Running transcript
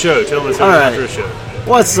Show. Tell them it's after a show.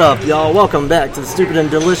 What's up, y'all? Welcome back to the Stupid and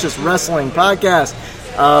Delicious Wrestling Podcast.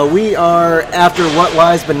 We are after What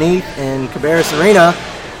Lies Beneath in Cabarrus Arena,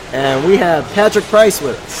 and we have Patrick Price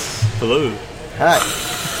with us. Hello. Hi.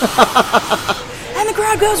 And the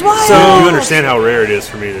crowd goes wild. So you understand how rare it is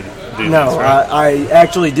for me to do No, this, right? I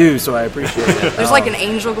actually do, so I appreciate it. There's like an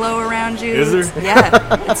angel glow around you. Is there?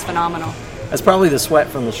 Yeah, it's phenomenal. That's probably the sweat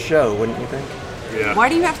from the show, wouldn't you think? Yeah. Why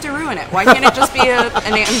do you have to ruin it? Why can't it just be an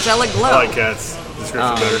angelic glow? I like Kat's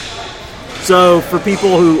description better. So, for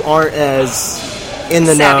people who aren't as in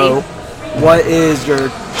the Savvy. know, what is your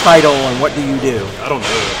title and what do you do? I don't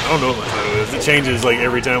know what my title is. It changes like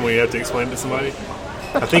every time we have to explain it to somebody.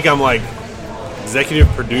 I think I'm like executive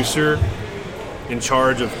producer in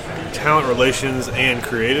charge of talent relations and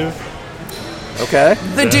creative. Okay.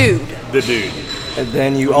 The dude. The dude. And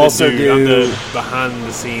then you I'm also the dude. I'm do... the behind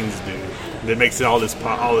the scenes dude that makes all this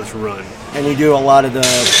run. And you do a lot of the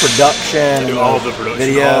production. I do all the production,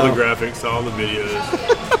 video. all the graphics, all the videos,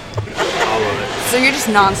 all of it. So you're just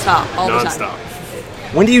nonstop all the time. Non-stop.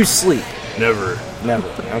 When do you sleep? Never.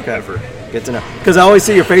 Okay. Never. Good to know. Because I always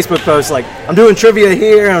see your Facebook posts like, I'm doing trivia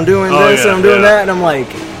here, I'm doing this, and I'm doing that, and I'm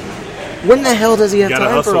like, when the hell does he have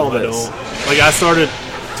time for all this? Like, I started,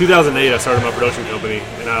 2008, I started my production company,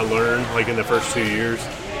 and I learned, like, in the first 2 years,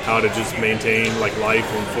 how to just maintain, like, life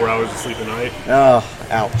on 4 hours of sleep a night. Oh,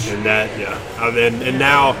 ouch. And that, yeah. And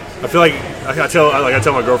now, I feel like, I tell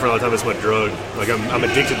my girlfriend all the time it's my drug. Like, I'm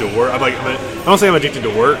addicted to work. I don't say I'm addicted to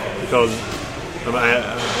work, because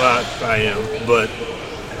I am, but...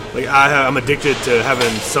 Like I'm addicted to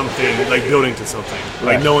having something, like building to something,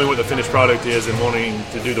 like knowing what the finished product is and wanting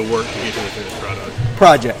to do the work to get to the finished product.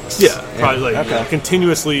 Projects. Yeah.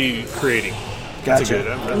 Continuously creating. Gotcha.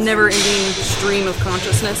 Never-ending stream of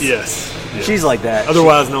consciousness. Yes. Yeah. She's like that.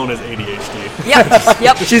 Otherwise known as ADHD.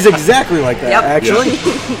 Yep. She's exactly like that, actually.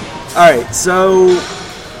 Yeah. All right, so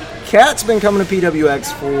Kat's been coming to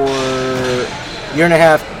PWX for a year and a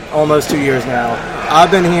half, almost 2 years now. I've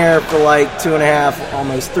been here for like 2.5,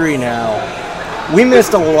 almost 3 now. We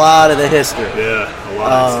missed a lot of the history. Yeah, a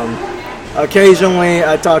lot. Occasionally,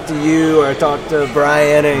 I talk to you or I talk to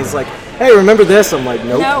Brian, and he's like, "Hey, remember this?" I'm like,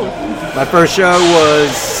 "Nope." No. My first show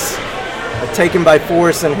was Taken by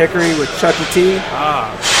Force in Hickory with Chucky T.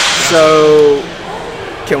 So,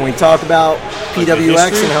 can we talk about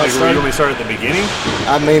PWX and how it started? You want me to start at the beginning?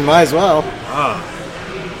 I mean, might as well.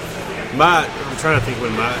 I'm trying to think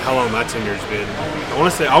how long my tenure's been. I want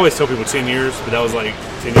to say, I always tell people 10 years, but that was like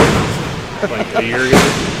 10 years, like a year ago,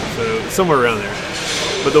 so somewhere around there.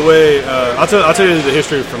 But the way, I'll tell you the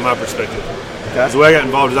history from my perspective. Okay. The way I got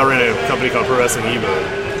involved is I ran a company called Pro Wrestling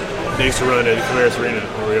Evo. They used to run at Cabarrus Arena,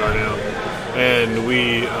 where we are now. And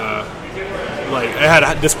we, it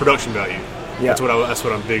had this production value. Yeah. That's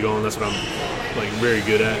what I'm big on. That's what I'm like very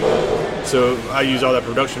good at. So I use all that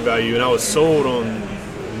production value, and I was sold on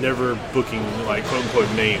never booking like quote unquote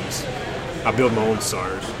names. I build my own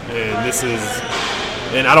stars, and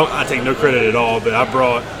I take no credit at all. But I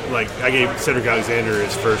gave Cedric Alexander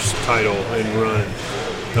his first title and run.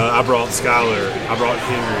 I brought Skyler, I brought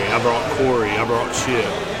Henry, I brought Corey, I brought Chip.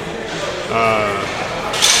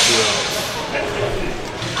 Who else?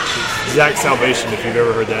 Zach Salvation, if you've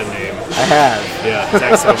ever heard that name. I have. Yeah,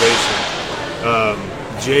 Zach Salvation.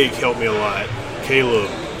 Jake helped me a lot. Caleb,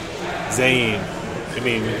 Zane. I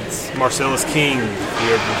mean, it's Marcellus King. If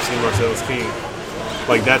you ever seen Marcellus King,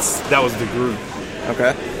 like that was the group.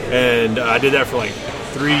 Okay. And I did that for like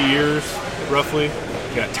 3 years, roughly.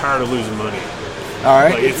 Got tired of losing money. All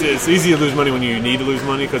right. Like it's easy to lose money when you need to lose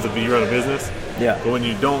money because you run a business. Yeah. But when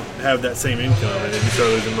you don't have that same income and then you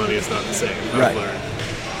start losing money, it's not the same. Right. I've learned.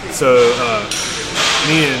 So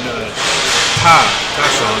me and Ty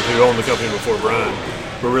Sean, who owned the company before Brian,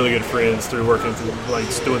 we're really good friends through working through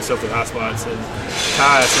doing stuff with High Spots. And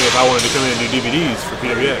Ty asked me if I wanted to come in and do DVDs for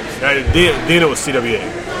PWX. Then it was CWA,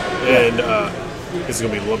 and this is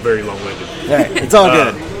gonna be very long-winded. Hey, it's all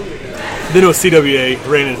good. Then it was CWA.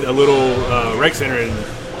 Ran a little rec center in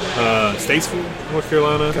Statesville, North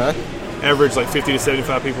Carolina. Okay. Averaged like 50 to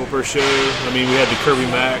 75 people per show. I mean, we had the Kirby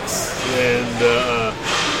Max and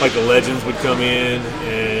like the Legends would come in,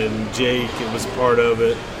 and Jake was a part of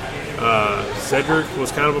it. Cedric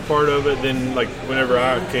was kind of a part of it. Then, like, whenever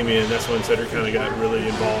I came in, that's when Cedric kind of got really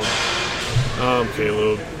involved.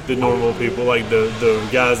 Caleb, the normal people, like the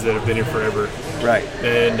guys that have been here forever. Right.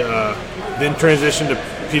 And then transitioned to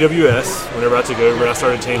PWS whenever I took over, and I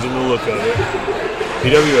started changing the look of it.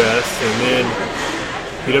 PWS, and then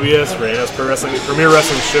PWS ran as Premier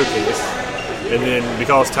Wrestling Showcase. And then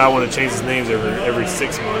because Ty wanted to change his names every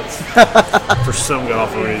 6 months for some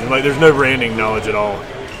god-awful reason. Like, there's no branding knowledge at all.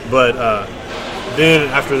 But then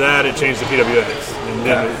after that, it changed to PWX, and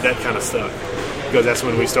then that kind of stuck because that's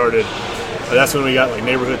when we started. That's when we got like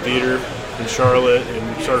neighborhood theater in Charlotte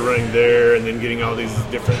and started running there, and then getting all these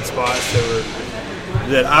different spots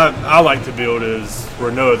that I like to build is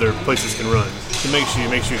where no other places can run. It makes you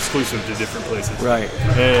exclusive to different places. Right.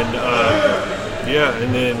 And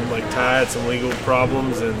and then like Ty had some legal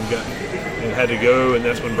problems and had to go, and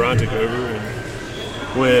that's when Brian took over. And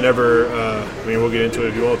whenever we'll get into it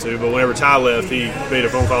if you want to, but whenever Ty left, he made a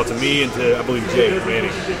phone call to me and to I believe Jake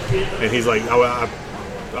Manning, and he's like,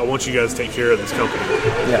 I want you guys to take care of this company.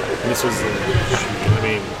 Yeah. And this was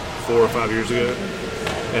 4 or 5 years ago.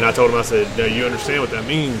 And I told him, I said, now you understand what that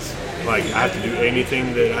means. Like, I have to do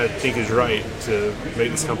anything that I think is right to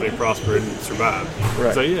make this company prosper and survive.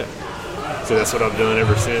 Right. So, yeah. So that's what I've done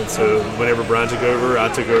ever since. So whenever Brian took over, I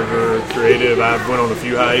took over creative. I went on a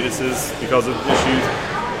few hiatuses because of issues.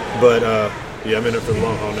 But, I'm in it for the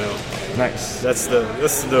long haul now. Nice. That's the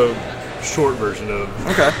short version of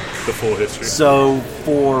the full history. So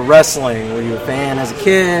for wrestling, were you a fan as a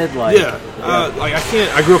kid? I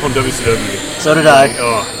grew up on WCW. So did I.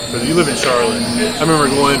 But you live in Charlotte. I remember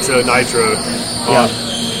going to Nitro.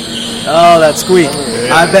 Oh, that squeak!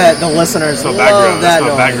 Yeah. I bet the listeners love that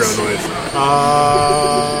noise. Background noise.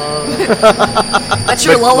 That's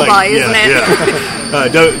your lullaby, isn't it? Yeah.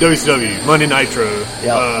 WCW Monday Nitro.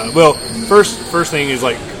 Yeah. First thing is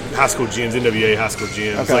like high school gyms, NWA high school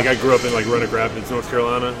gyms. Okay. Like I grew up in like Roanoke Rapids, North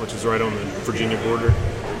Carolina, which is right on the Virginia border.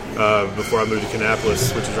 Before I moved to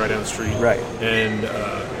Kannapolis, which is right down the street. Right. And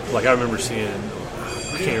I remember seeing,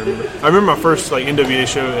 I can't remember. I remember my first like NWA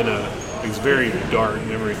show in it was very dark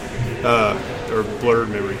memory, or blurred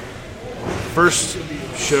memory. First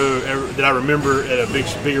show that I remember at a big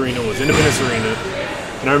arena was Independence Arena,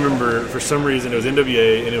 and I remember for some reason it was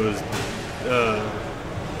NWA and it was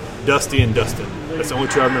Dusty and Dustin. That's the only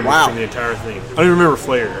two I remember from the entire thing. I don't even remember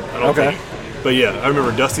Flair. I don't think. But yeah, I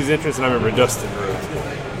remember Dusty's entrance and I remember Dustin Rhodes.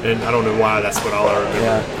 And I don't know why that's what all I remember.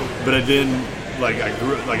 Yeah. But then,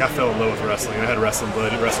 I fell in love with wrestling. I had wrestle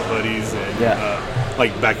buddies, and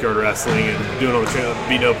backyard wrestling, and doing all the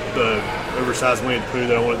beating up oversized Winnie the Pooh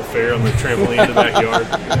that I wanted at the fair on the trampoline in the backyard.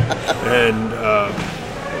 And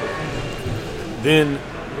then,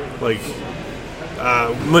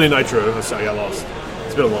 Monday Nitro. I got lost.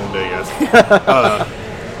 It's been a long day, guys.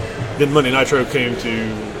 Then Monday Nitro came to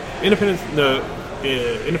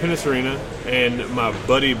Independence Arena, and my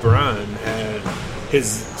buddy Brian had his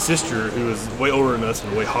sister, who was way older than us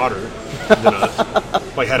and way hotter than us,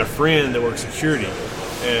 had a friend that worked security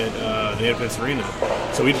at the Independence Arena.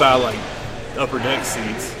 So we'd buy upper deck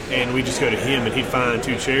seats, and we'd just go to him, and he'd find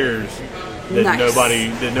 2 chairs that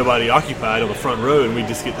nobody occupied on the front row, and we'd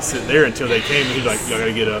just get to sit there until they came, and he'd y'all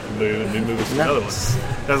gotta get up and move, and we'd move us to another one.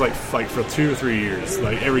 That was for 2 or 3 years,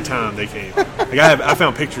 every time they came. I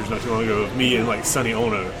found pictures not too long ago of me and Sonny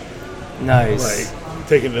Ono. Nice.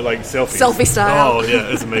 Taking the selfies. Selfie style. Oh yeah,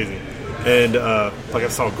 it's amazing. And I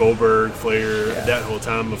saw Goldberg, Flair, that whole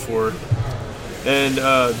time before. And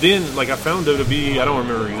then I found WWE. I don't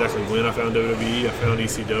remember exactly when I found WWE. I found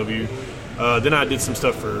ECW. Then I did some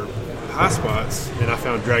stuff for High Spots, and I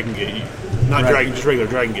found Dragon Gate. Just regular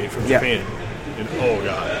Dragon Gate from Japan. And oh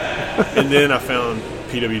god. And then I found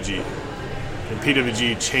PWG. And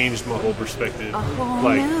PWG changed my whole perspective. Oh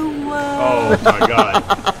my god.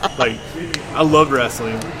 I loved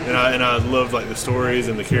wrestling, and I loved the stories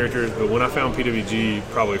and the characters, but when I found PWG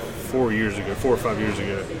probably 4 or 5 years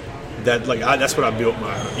ago, that's what I built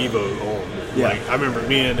my Evo on. Yeah. I remember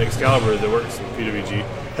me and Excalibur that works in PWG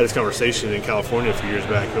had this conversation in California a few years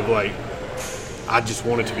back of I just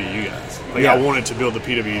wanted to be you guys. I wanted to build the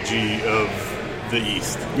PWG of the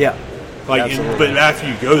East. Yeah. But after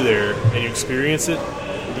you go there and you experience it,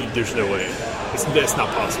 there's no way. It's not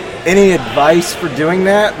possible. Any advice for doing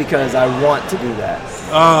that? Because I want to do that.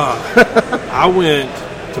 I went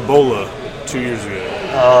to Bola 2 years ago.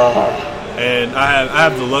 And I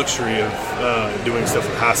have the luxury of doing stuff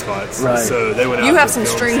with High Spots. Right. So they went out. You have some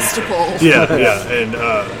strings to pull. Yeah. And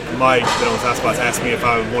Mike, that owns High Spots, asked me if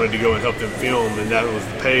I wanted to go and help them film, and that was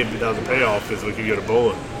the payoff is we could go to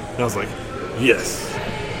Bola. And I was like, yes.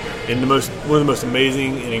 And one of the most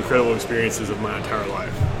amazing and incredible experiences of my entire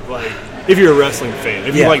life. If you're a wrestling fan,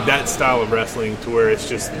 if you like that style of wrestling, to where it's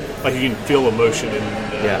just you can feel emotion,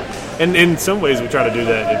 and in some ways we try to do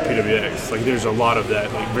that at PWX. There's a lot of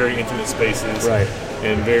that, very intimate spaces, right,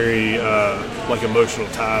 and very emotional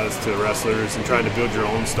ties to wrestlers, and trying to build your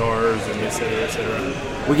own stars, and et cetera, et cetera.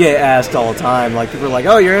 We get asked all the time, people are like,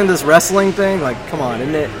 "Oh, you're in this wrestling thing?" Come on,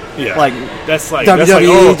 isn't it? Yeah, that's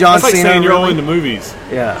WWE, John Cena. That's saying you're all into movies.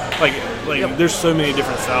 Yeah, there's so many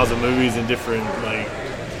different styles of movies and different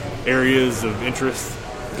areas of interest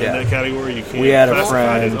in that category. You can't. We had a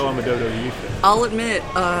classify it friend. as, I'm a WWE fan. I'll admit,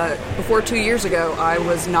 before 2 years ago, I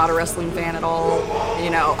was not a wrestling fan at all. You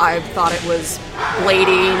know, I thought it was blading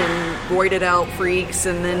and roided out freaks,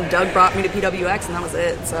 and then Doug brought me to PWX, and that was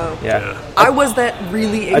it. So I was that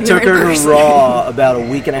really ignorant I took her person. to Raw about a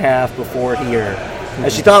week and a half before here,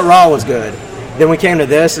 and she thought Raw was good. Then we came to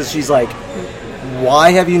this, and she's like,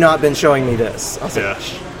 "Why have you not been showing me this?" I was like,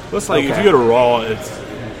 well, it's like if you go to Raw,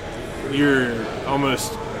 you're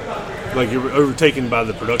almost like you're overtaken by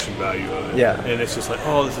the production value of it. Yeah. And it's just like,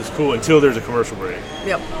 oh, this is cool until there's a commercial break.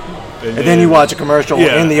 Yep. And then you watch a commercial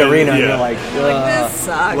in the arena and you're like, this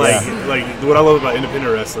sucks. Like what I love about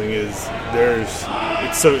independent wrestling is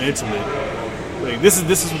it's so intimate. Like this is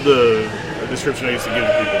the description I used to give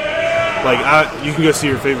to people. Like you can go see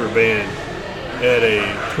your favorite band at a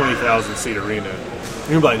 20,000 seat arena.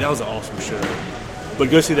 You're like, that was an awesome show. But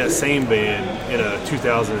go see that same band in a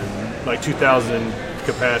 2,000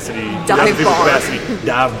 capacity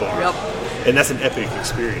dive bar. Yep. And that's an epic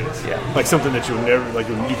experience. Yeah. Like something that you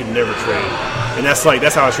can never trade. And that's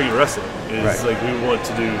how I treat wrestling. Is like we want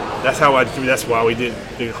to do. That's why we did.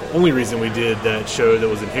 The only reason we did that show that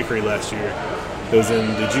was in Hickory last year.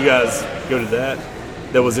 Did you guys go to that?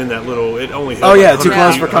 That was in that little. It only. Had Too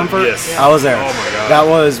Close for Comfort. Yes. I was there. Oh my god. That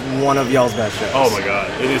was one of y'all's best shows. Oh my god.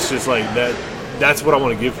 It is just like that. That's what I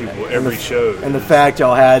want to give people every show. And the fact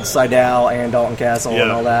y'all had Seidel and Dalton Castle and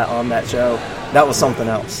all that on that show, that was something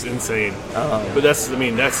else. It's insane. But that's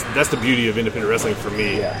the beauty of independent wrestling for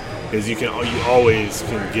me. Is you always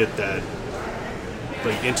can get that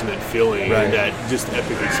like intimate feeling and that just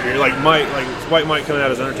epic experience. Like White Mike coming out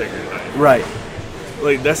as Undertaker tonight. Right.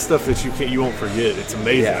 Like that's stuff that you won't forget. It's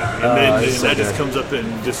amazing. Yeah. And that just comes up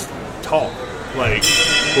and just talk. Like,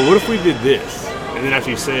 well, what if we did this? And then after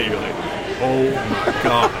you say it, you're like, oh my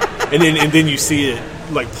god! And then you see it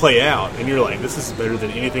like play out, and you're like, this is better than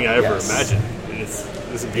anything I ever imagined. And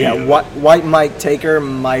it's a beauty. White Mike Taker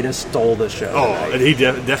might have stole the show. Oh, and he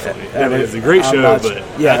definitely. It was a great show, but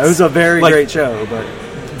it was a very great show. But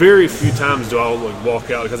very few times do I walk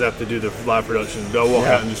out because I have to do the live production. Do I walk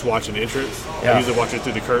out and just watch an entrance? I usually watch it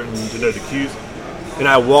through the curtain to know the cues. And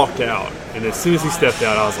I walked out, and as soon as he stepped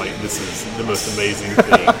out, I was like, this is the most amazing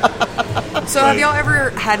thing. So have y'all ever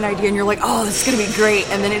had an idea and you're like, oh, this is going to be great,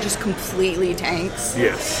 and then it just completely tanks?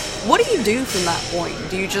 Yes. What do you do from that point?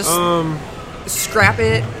 Do you just scrap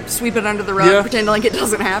it, sweep it under the rug, pretend like it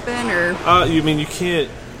doesn't happen? Or you can't,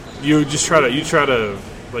 you try to,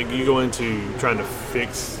 like, you go into trying to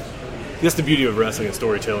fix. That's the beauty of wrestling and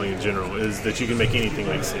storytelling in general, is that you can make anything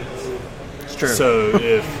make sense. It's true. So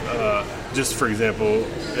if, just for example,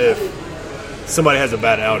 if somebody has a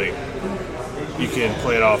bad outing, you can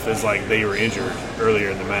play it off as like they were injured earlier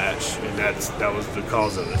in the match, and that was the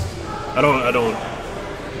cause of it. I don't want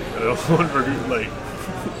to like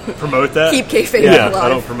promote that. Keep kayfabe alive. I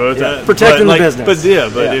don't promote that. Protecting the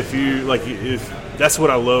business. But if you if that's what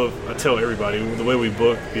I love. I tell everybody the way we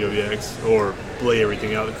book PWX or lay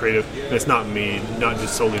everything out, the creative. And it's not me, not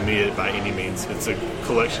just solely me by any means. It's a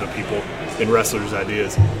collection of people and wrestlers'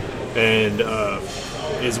 ideas, and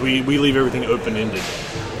is we leave everything open ended.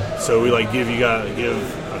 So we like give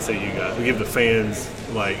the fans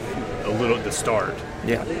like a little at the start.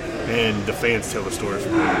 Yeah. And the fans tell the story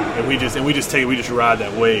from there. And we just ride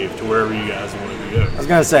that wave to wherever you guys want to go. I was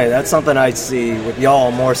gonna say that's something I see with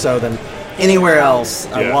y'all more so than anywhere else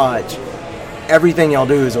I watch. Everything y'all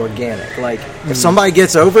do is organic. Like if somebody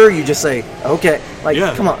gets over, you just say, okay. Like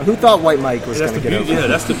come on, who thought White Mike was gonna get over? Yeah,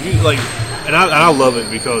 that's the beauty. Like, and I love it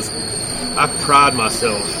because I pride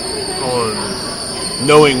myself on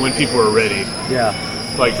knowing when people are ready. Yeah.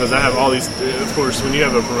 Like, because I have all these, of course, when you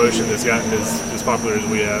have a promotion that's gotten as popular as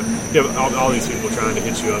we have, you have all these people trying to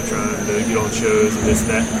hit you up, trying to get on shows and this and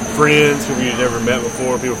that. Friends who you've never met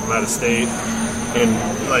before, people from out of state. And,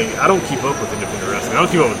 like, I don't keep up with independent wrestling. I don't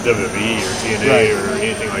keep up with WWE or TNA or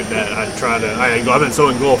anything like that. I've been so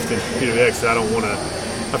engulfed in PWX that I don't want to,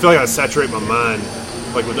 I feel like I saturate my mind,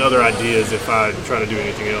 like, with other ideas if I try to do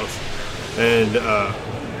anything else. And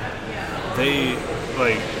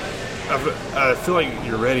I feel like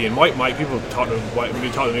you're ready. And White Mike, people talk to me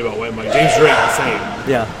about White Mike. James Drake, the same.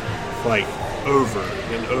 Yeah. Like, over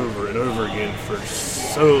and over and over again for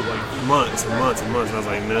so, like, months and months and months. And I was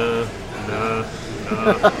like, nah.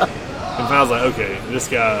 And I was like, okay, this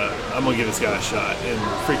guy, I'm going to give this guy a shot. And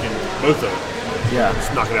freaking both of them. Yeah.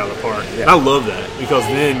 Just knock it out of the park. Yeah. And I love that because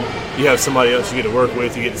then you have somebody else you get to work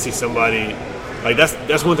with. You get to see somebody. Like,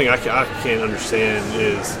 that's one thing I can't understand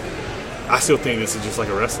is I still think this is just like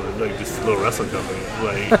a wrestling, like just a little wrestling company.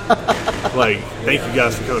 Like thank you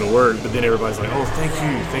guys for coming to work, but then everybody's like, oh, thank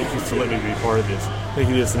you for letting me be part of this. Thank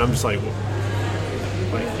you this, and I'm just like, well,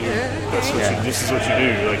 like this is what you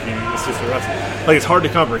do. Like it's just a wrestling. Like it's hard to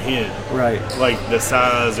comprehend. Right. Like the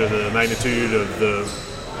size or the magnitude of the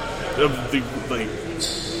like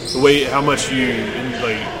the way how much I'm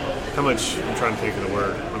trying to think of the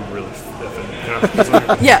word. I'm really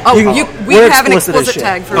effing. Yeah. Oh, we have an explicit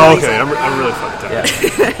tag for. Oh, okay. I'm really fucking tired.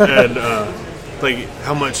 Yeah. And like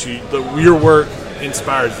how much your work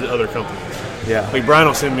inspires the other companies. Yeah. Like Brian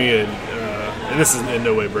will send me and this is in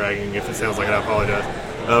no way bragging. If it sounds like it, I apologize.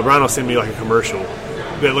 Brian will send me like a commercial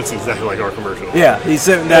that looks exactly like our commercial. Yeah, he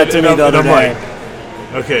sent that to me the other day. Like,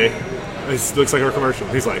 okay, it looks like our commercial.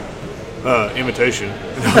 He's like, imitation.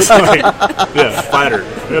 And I was like, yeah, fighter.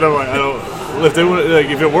 And I'm like, I don't. If they want, like,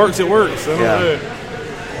 if it works, it works. I don't know.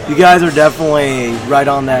 You guys are definitely right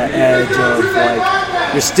on that edge of like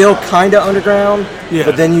you're still kind of underground,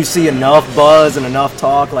 but then you see enough buzz and enough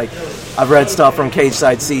talk. Like I've read stuff from Cage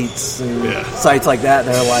Side Seats and sites like that.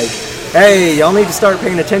 They're like, hey, y'all need to start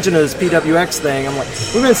paying attention to this PWX thing. I'm like,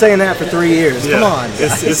 we've been saying that for 3 years. Come on,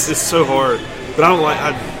 guys. It's so hard. But I don't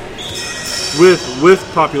like. With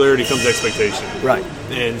popularity comes expectation. Right.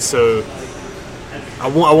 And so I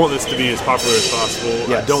want this to be as popular as possible.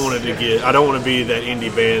 Yes. I don't want to be that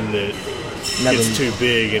indie band that gets too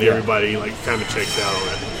big and everybody like kind of checks out on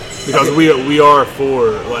it. Because we are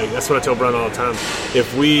for, like, that's what I tell Brian all the time.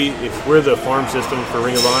 If we're the farm system for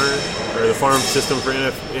Ring of Honor or the farm system for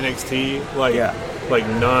NXT, like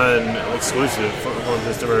non-exclusive farm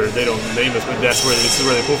system, or they don't name us, but this is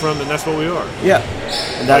where they pull from, then that's what we are. Yeah,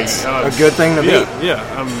 and that's a good thing to be. Yeah.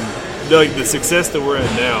 Like the success that we're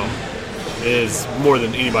at now is more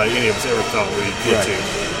than any of us ever thought we'd get to.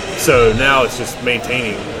 So now it's just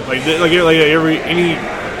maintaining, any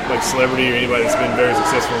celebrity or anybody that's been very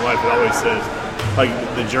successful in life, it always says, like,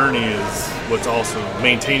 the journey is what's awesome.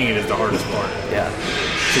 Maintaining it is the hardest part. Yeah.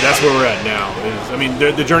 So that's where we're at now.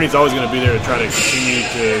 The journey's always going to be there to try to continue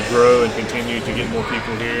to grow and continue to get more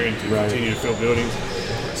people here and to continue to fill buildings.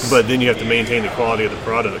 But then you have to maintain the quality of the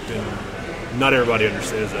product, and not everybody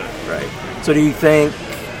understands that. Right. So do you think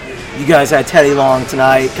you guys had Teddy Long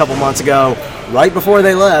tonight a couple months ago, right before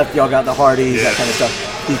they left, y'all got the Hardys, that kind of stuff.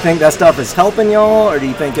 Do you think that stuff is helping y'all, or do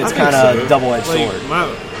you think it's kind of double-edged sword? My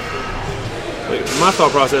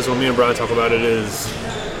thought process when me and Brian talk about it is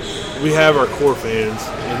we have our core fans,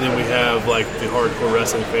 and then we have like the hardcore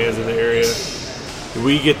wrestling fans in the area.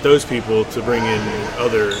 We get those people to bring in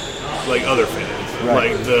other fans, like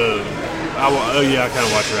I kind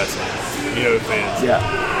of watch wrestling, fans. Yeah.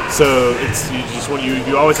 So it's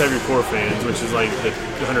you always have your core fans, which is like the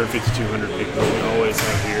 150, 200 people we always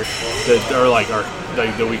have here that are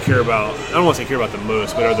that we care about. I don't want to say care about the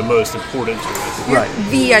most, but are the most important to us. Right.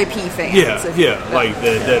 VIP fans.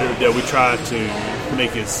 That we try to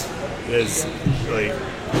make as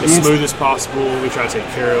smooth as possible. We try to take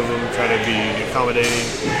care of them, try to be accommodating.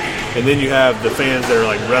 And then you have the fans that are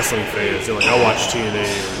like wrestling fans. They're like, I watch TNA,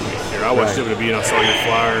 or I watched WWE and I saw your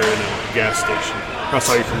flyer in a gas station. I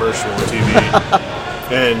saw your commercial on TV.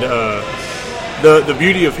 And the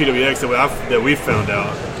beauty of PWX that we've found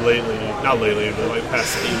out lately, not lately, but like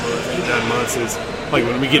past 8, 9 months, is like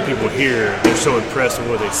when we get people here, they're so impressed with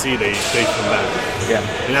what they see, they come back. Yeah.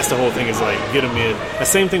 And that's the whole thing, is like get them in. The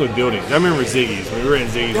same thing with buildings. I remember Ziggy's. When we were in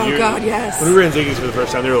Ziggy's. Oh, God, yes. When we were in Ziggy's for the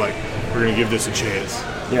first time, they were like, we're going to give this a chance.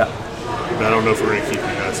 Yeah. But I don't know if we're going to keep you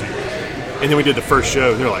guys here. And then we did the first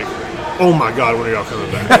show, and they're like, oh my God, when are y'all coming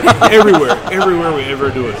back? everywhere we ever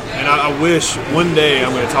do it. And I wish one day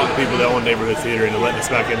I'm going to talk to people that own neighborhood theater and letting us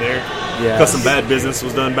back in there. Yeah. Because some bad business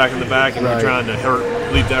was done back in the back, and we're trying to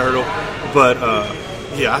leap that hurdle. But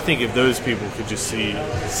I think if those people could just see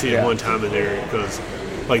it one time in there, because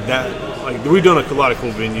like that, like we've done a lot of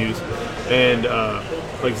cool venues, and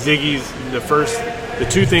like Ziggy's, the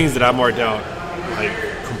two things that I marked out like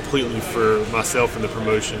completely for myself and the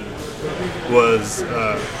promotion was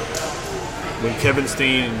when Kevin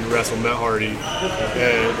Steen wrestled Matt Hardy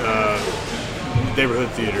at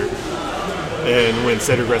Neighborhood Theater, and when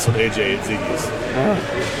Cedric wrestled AJ at Ziggy's.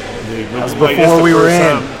 That was before we were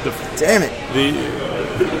in. Damn it.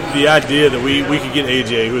 The idea that we could get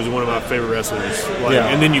AJ, who is one of my favorite wrestlers,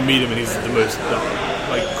 and then you meet him and he's the most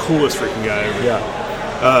coolest freaking guy ever.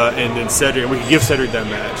 Yeah. And then Cedric, we could give Cedric that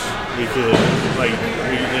match. We could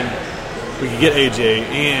we could get AJ,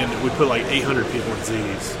 and we put like 800 people in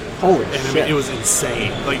Ziggy's. Holy and shit. I mean, it was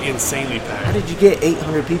insane, like insanely packed. How did you get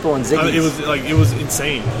 800 people in Ziggy's? It was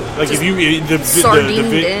insane. Like just if you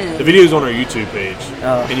the video's on our YouTube page,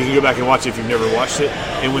 and you can go back and watch it if you've never watched it.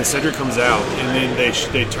 And when Cedric comes out, and then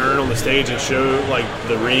they turn on the stage and show like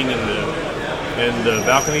the ring and the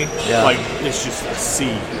balcony, like it's just a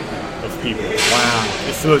sea of people. Wow,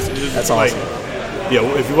 it's the most. That's like, awesome. Yeah,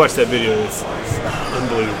 if you watch that video, it's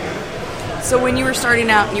unbelievable. So when you were starting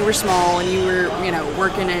out and you were small and you were,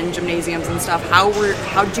 working in gymnasiums and stuff, how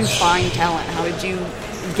did you find talent? How did you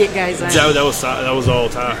get guys in? That was all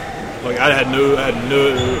Ty. Like I had no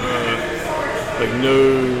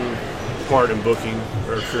part in booking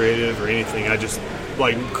or creative or anything. I just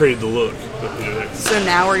like created the look. So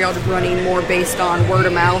now are y'all running more based on word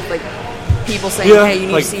of mouth, like people saying, "Hey, you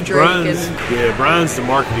need to see Drake"? Brian's the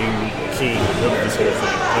marketing king of this whole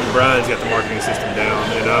thing. And Brian's got the marketing system down,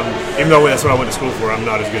 and even though that's what I went to school for, I'm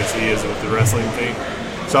not as good as he is with the wrestling thing.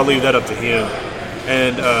 So I leave that up to him.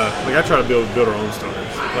 And I try to build our own stars.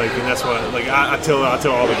 And that's why I tell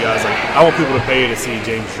all the guys I want people to pay to see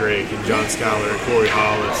James Drake and John Schuyler, Corey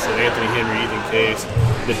Hollis, and Anthony Henry, Ethan Case,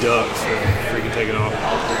 the Ducks are freaking taking off.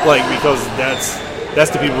 Because that's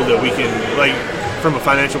the people that we can from a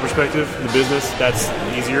financial perspective, the business, that's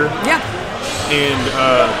easier. Yeah. And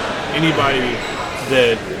anybody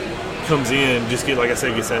that comes in just gets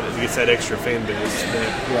that extra fan base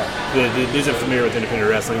that isn't familiar with independent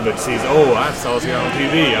wrestling, but sees, I saw this guy on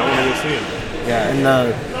TV, I want to go see him. Yeah,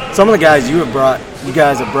 and some of the guys you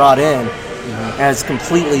guys have brought in has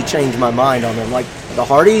completely changed my mind on them. Like the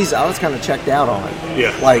Hardys, I was kind of checked out on.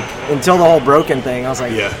 Yeah. Until the whole Broken thing, I was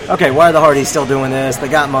like, okay, why are the Hardys still doing this? They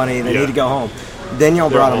got money, they need to go home. Then y'all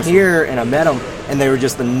brought them here, and I met them, and they were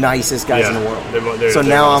just the nicest guys in the world. They're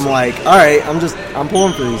now awesome. I'm like, all right, I'm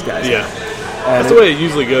pulling for these guys. Yeah, that's the way it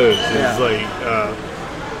usually goes. It's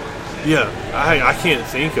I can't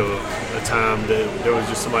think of a time that there was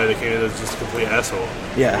just somebody that came in that was just a complete asshole.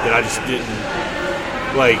 Yeah, that I just didn't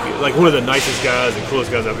like one of the nicest guys and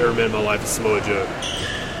coolest guys I've ever met in my life is Samoa Joe.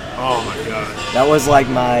 Oh my god, that was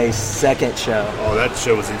my second show. Oh, that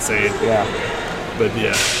show was insane. Yeah. But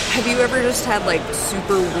yeah. Have you ever just had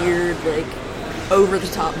super weird, over the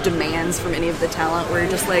top demands from any of the talent where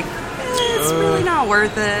you're just it's really not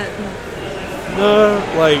worth it? I'll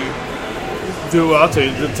tell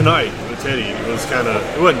you, tonight with Teddy, it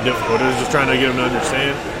wasn't difficult. It was just trying to get him to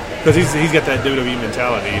understand because he's got that WWE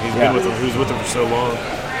mentality. And he's been with him, who's with him for so long,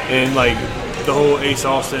 and the whole Ace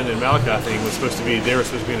Austin and Malachi thing was supposed to be in a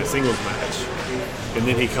singles match, and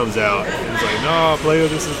then he comes out and he's like, "No, player,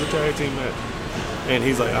 this is a tag team match." And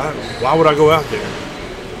he's like, why would I go out there?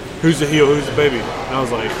 Who's the heel? Who's the baby? And I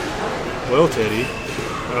was like, well, Teddy,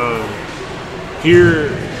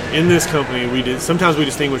 here in this company, sometimes we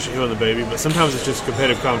distinguish the heel and the baby, but sometimes it's just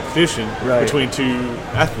competitive competition between two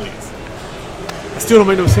athletes. I still don't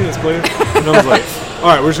make no sense, player. And I was like, all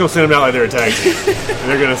right, we're just going to send them out like they're a tag team. And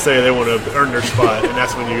they're going to say they want to earn their spot. And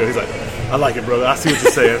that's when you go, he's like, I like it, brother. I see what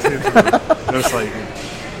you're saying. And it's like,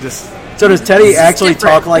 just... So does Teddy actually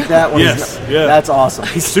talk like that? Yes, That's awesome.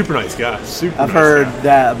 He's a super nice guy. I've heard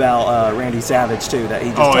that about Randy Savage too. That he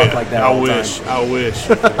just talked like that. I wish.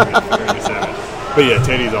 Randy Savage. But yeah,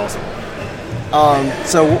 Teddy's awesome.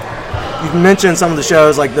 So you've mentioned some of the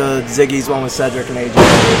shows like the Ziggy's one with Cedric and AJ,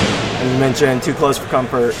 and you mentioned Too Close for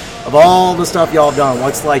Comfort. Of all the stuff y'all have done,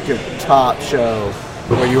 what's your top show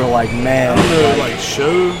where you were like, man? I don't know,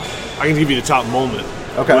 show. I can give you the top moment.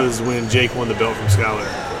 Okay. Was when Jake won the belt from Schuyler.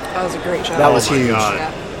 That was a great show. That was huge. God.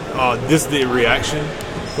 Yeah. The reaction,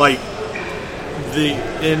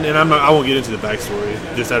 and I won't get into the backstory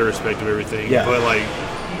just out of respect of everything. Yeah. But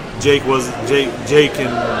Jake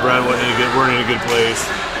and Brian weren't in a good place,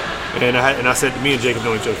 and I said, me and Jake have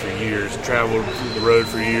known each other for years, traveled the road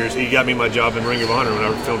for years. He got me my job in Ring of Honor when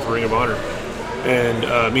I filmed for Ring of Honor.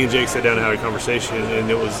 And me and Jake sat down and had a conversation,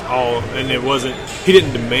 and it wasn't, he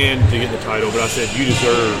didn't demand to get the title, but I said, you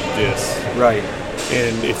deserve this. Right.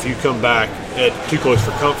 And if you come back at Too Close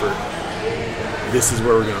for Comfort, this is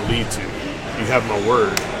where we're going to lead to. You have my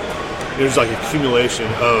word. There's accumulation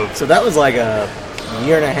of... So that was a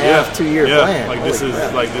year and a half, 2 year plan. This is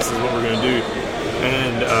what we're going to do.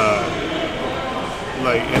 And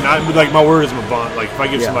my word is my bond. If I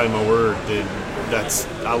give somebody my word, then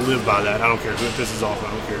I live by that. I don't care who it pisses off.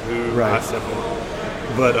 I don't care who I step on.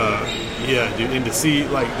 But dude, and to see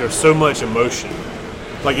there's so much emotion.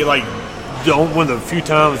 One of the few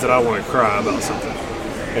times that I want to cry about something,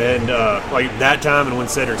 and that time and when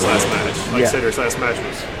Cedric's last match, Cedric's last match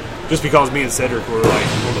was just because me and Cedric were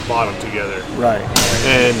on the bottom together, right?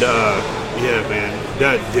 And man,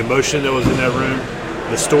 the emotion that was in that room,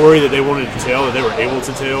 the story that they wanted to tell, that they were able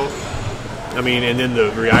to tell. I mean, and then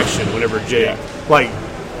the reaction whenever Jake, like,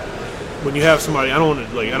 when you have somebody, I don't want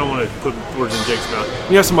to put words in Jake's mouth.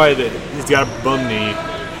 When you have somebody that has got a bum knee,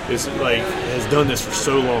 has done this for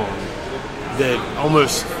so long that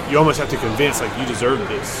you almost have to convince, like, you deserve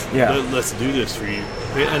this. Yeah. Let's do this for you.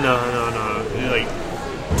 No. And, like,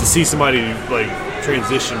 to see somebody like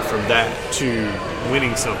transition from that to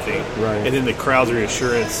winning something, right. And then the crowd's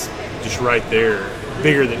reassurance just right there,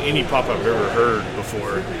 bigger than any pop I've ever heard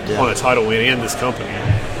before on a title win and this company.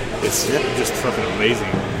 It's just fucking amazing.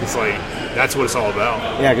 It's like, that's what it's all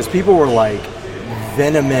about. Yeah, because people were like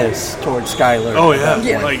venomous towards Skyler. Oh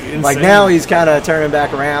yeah. Like insane. Like now he's kind of turning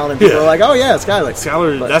back around, and people are like, "Oh yeah, Skyler."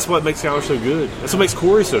 Skyler, that's what makes Skyler so good. That's what makes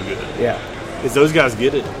Corey so good. Yeah, is those guys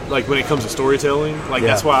get it. Like when it comes to storytelling, like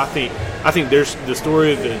that's why I think there's the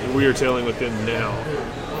story that we are telling with them now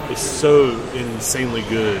is so insanely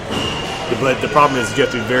good. But the problem is you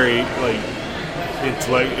have to be very like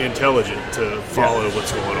intelligent to follow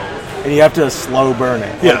what's going on. And you have to slow burn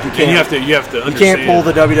it. Yeah, like and you have to understand. You can't pull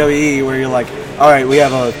the WWE where you're like, all right, we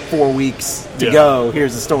have 4 weeks to go.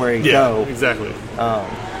 Here's the story. Go. Exactly.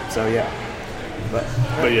 So yeah.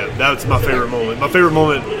 But yeah, that's my favorite moment. My favorite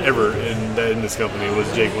moment ever in this company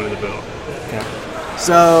was Jake winning the belt. Yeah.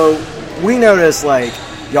 So we noticed like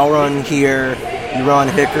y'all run here, you run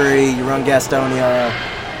Hickory, you run Gastonia.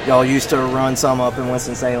 Y'all used to run some up in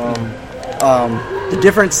Winston-Salem. The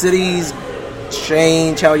different cities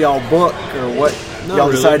change how y'all book or what y'all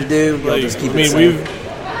decide to do? Y'all just keep it the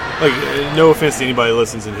same? No offense to anybody that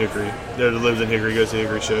listens in Hickory, that lives in Hickory, goes to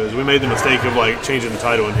Hickory shows. We made the mistake of like changing the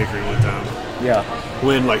title in Hickory one time. Yeah.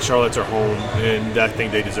 When like Charlotte's our home, and I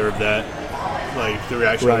think they deserve that. Like the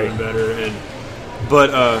reaction would have been better.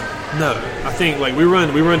 But no, I think like we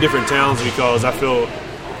run different towns because I feel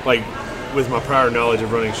like with my prior knowledge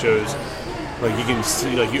of running shows, like you can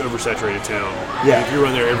see, like you oversaturate a town. Yeah. Like, if you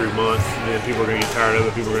run there every month, then people are going to get tired of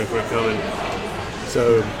it. People are going to quit coming.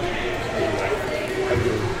 So,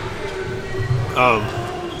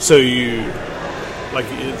 so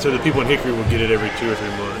the people in Hickory will get it every 2 or 3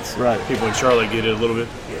 months. Right. People in Charlotte get it a little bit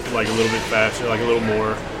faster, like a little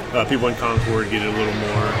more. People in Concord get it a little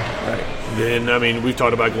more. Right. Then, I mean, we've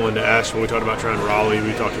talked about going to Asheville. We talked about trying Raleigh.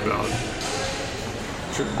 We talked about.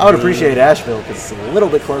 I would appreciate Asheville because it's a little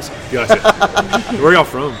bit closer. Gotcha. Where y'all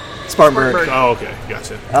from? Spartanburg. Oh, okay.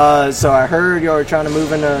 Gotcha. So I heard y'all are trying to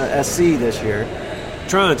move into SC this year.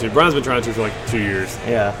 Trying to. Brian's been trying to for like 2 years.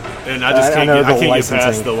 Yeah. And I just can't get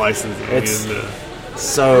past the licensing. It's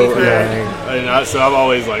so and so I'm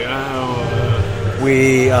always like,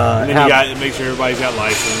 we and then you got to make sure everybody's got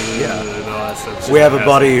licenses and all that stuff. We have a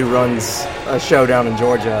buddy who runs a show down in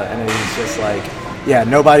Georgia, and he's just like, yeah,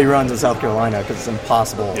 nobody runs in South Carolina because it's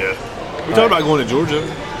impossible. Yeah. We talked about going to Georgia.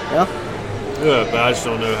 Yeah? Yeah, but I just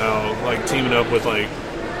don't know how, like, teaming up with, like,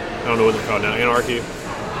 I don't know what they're called now, Anarchy.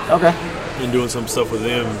 Okay. And doing some stuff with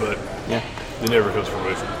them, but it never comes to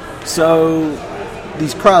fruition. So,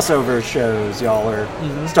 these crossover shows y'all are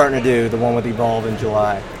starting to do, the one with Evolve in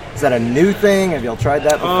July. Is that a new thing? Have y'all tried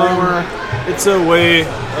that before? It's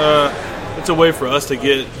a way for us to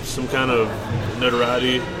get some kind of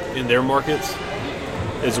notoriety in their markets,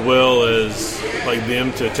 as well as like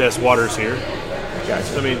them to test waters here.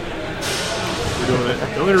 Gotcha. I mean, we're doing it.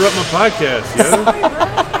 Don't interrupt my podcast, yo.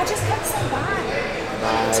 I just want to say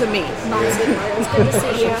bye. To me. It's good to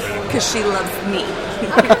see you. Because she loves me.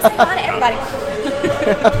 I'm going to say bye to everybody.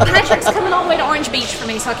 Patrick's coming all the way to Orange Beach for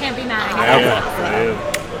me, so I can't be mad. I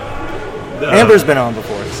am. Amber's been on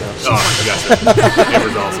before, so. Gotcha.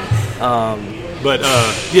 Amber's awesome.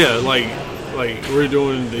 Like we're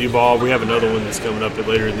doing the Evolve. We have another one that's coming up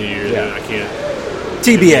later in the year that I can't.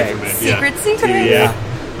 TBA. Secret. Yeah.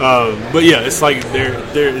 But yeah, it's like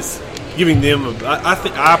there's giving them.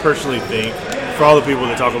 I personally think for all the people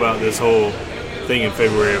that talk about this whole thing in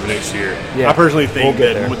February of next year, I personally think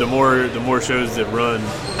that the more shows that run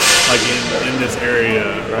like in this area,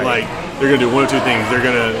 like they're gonna do one of two things. They're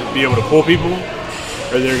gonna be able to pull people,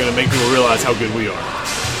 or they're gonna make people realize how good we are.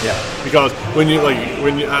 Yeah. Because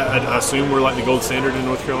I assume we're like the gold standard in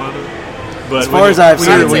North Carolina. But as far as I've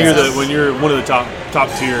seen, when you're one of the top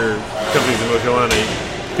tier companies in North Carolina,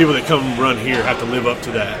 people that come run here have to live up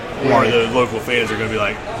to that, or the local fans are going to be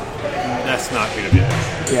like, that's not going to be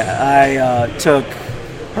it. Yeah, I took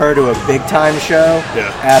her to a big time show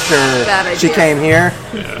after she came here.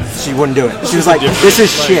 Yeah. She wouldn't do it. She was like, "This is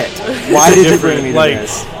shit. Why did you bring me to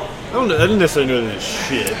this?" I didn't necessarily know that it's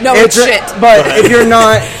shit. No, it's shit. But if you're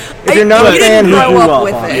not a fan who grew up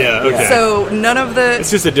with on it, okay. So none of the. It's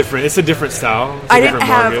just a different style. I didn't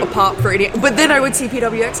have a pop for any, but then I would see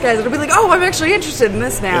PWX guys and I'd be like, "Oh, I'm actually interested in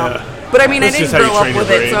this now." Yeah. But I mean, That's I didn't just how you grow up train your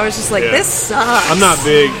with it, brain. so I was just like, Yeah. this sucks. I'm not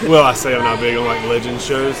big. Well, I say I'm not big on like legend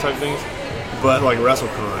shows type things, but like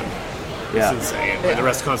WrestleCon, Yeah. it's insane. Like the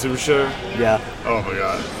WrestleCon Super Show. Yeah. Oh my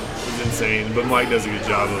god, it's insane. But Mike does a good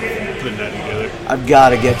job of putting that together. I've got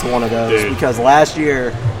to get to one of those Dude. because last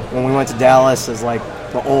year when we went to Dallas as like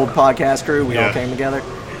the old podcast crew, we all Yeah. came together.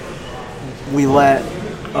 We let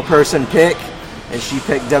a person pick, and she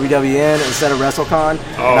picked WWN instead of WrestleCon,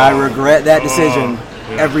 and I regret that decision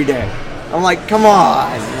yeah. every day. I'm like, come on,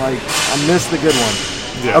 like I missed the good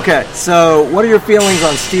one. Yeah. Okay, so what are your feelings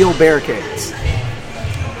on steel barricades?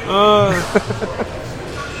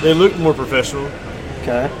 They look more professional.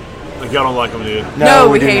 Okay. Like y'all don't like them, do you? No,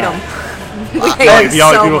 we do hate not. them. We hate Like, them do y'all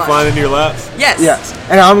like so people much. flying into your laps? Yes. Yes,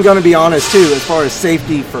 and I'm going to be honest too. As far as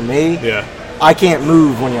safety for me, Yeah. I can't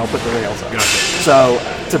move when y'all put the rails up. Gotcha. So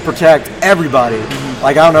to protect everybody,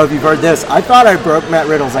 like I don't know if you've heard this, I thought I broke Matt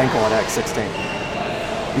Riddle's ankle at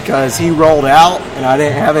X16 because he rolled out and I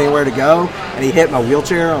didn't have anywhere to go, and he hit my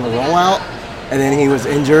wheelchair on the rollout, and then he was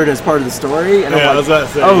injured as part of the story. And Yeah, I I'm was like, about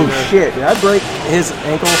to say, oh you know. shit, did I break his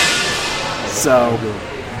ankle? So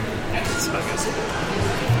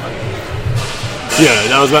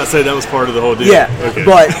Yeah, I was about to say that was part of the whole deal. yeah, Okay.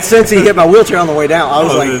 but since he hit my wheelchair on the way down, I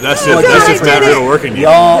was like, that's like, just Matt Riddle working you.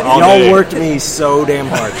 all Y'all day. worked me so damn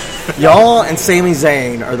hard. Y'all and Sami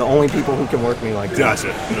Zayn are the only people who can work me like that. Gotcha.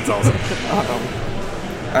 That's awesome.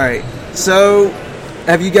 All right. So,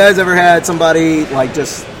 have you guys ever had somebody like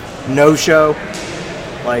just no show?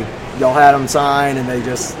 Like y'all had them sign and they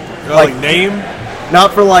just Like name?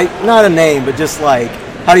 not for like not a name, but just like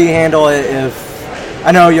how do you handle it if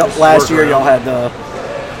I know last year y'all had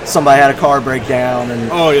somebody had a car breakdown and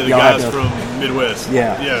Oh yeah, the y'all had guys to- from Midwest.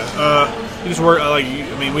 Yeah. Yeah. You just work like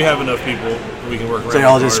I mean, we have enough people we can work around. so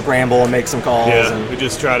y'all the just car. scramble and make some calls. Yeah, And, we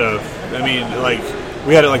just try to. I mean, like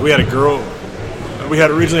we had a girl. We had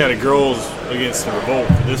originally had a girls against the Revolt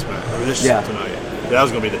for this match or this Yeah. tonight. That was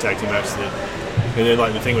going to be the tag team match then. And then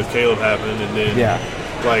like the thing with Caleb happened, and then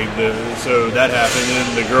like so that happened.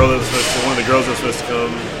 And then one of the girls that was supposed to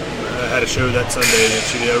come had a show that Sunday that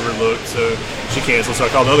she overlooked, so she canceled. So I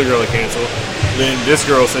called the other girl to cancel. Then this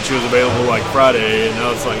girl said she was available like Friday, and I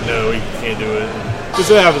was like, no, we can't do it. Just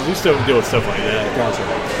so happens, we still deal with stuff like that. Gotcha.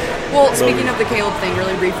 Well, speaking of the Caleb thing,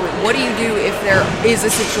 really briefly, what do you do if there is a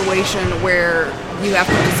situation where you have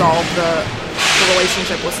to dissolve the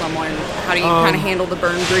relationship with someone? How do you kind of handle the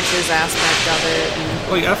burn bridges aspect of it?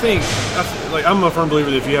 And Like I think, I'm a firm believer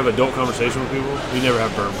that if you have adult conversation with people, you never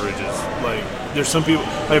have burned bridges. Like there's some people,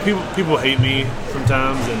 like people hate me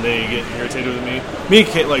sometimes, and they get irritated with me. Me and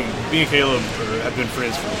Caleb have been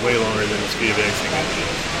friends for way longer than this PWX thing has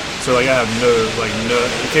been. So like I have no.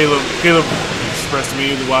 Caleb expressed to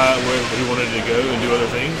me where he wanted to go and do other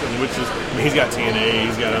things, and which is he's got TNA,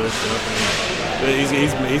 he's got other stuff. And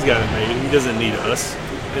he's got it made. He doesn't need us.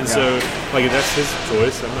 And so, like, that's his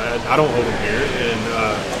choice. I don't hold him here.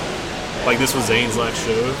 And, like, this was Zane's last show.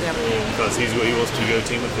 Yep. And because he wants to go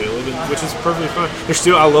team with Caleb, which is perfectly fine.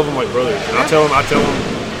 I love them like brothers. And I tell him,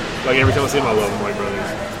 like, every time I see him, I love them like brothers.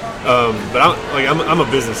 But I'm a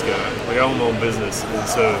business guy. Like, I own my own business. And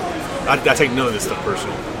so, I take none of this stuff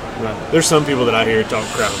personal. Right. There's some people that I hear talk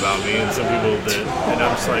crap about me, and some people that, and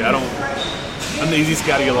I'm just like, I'm the easiest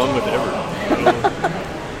guy to get along with ever.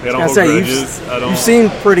 I don't hold grudges. You seem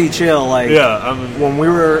pretty chill. Like Yeah,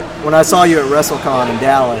 when I saw you at WrestleCon in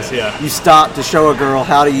Dallas, Yeah. you stopped to show a girl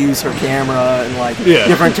how to use her camera and like Yeah.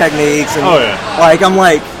 different techniques. And Oh, yeah. like I'm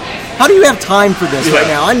like, how do you have time for this Yeah. right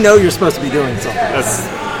now? I know you're supposed to be doing something.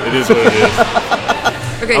 it is what it is.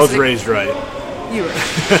 okay, I was so raised right. you were.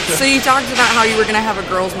 So you talked about how you were going to have a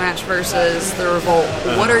girls' match versus the Revolt.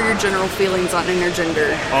 What are your general feelings on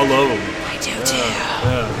intergender? All of them. I do too.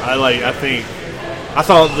 Yeah. I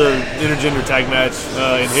thought the intergender tag match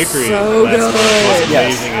in Hickory So last month was good.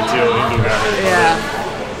 amazing until Indu got hurt.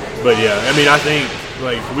 Yeah. But yeah, I mean, I think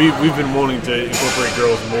like we've been wanting to incorporate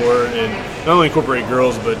girls more, and not only incorporate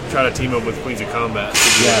girls, but try to team up with Queens of Combat.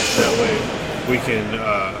 That way we can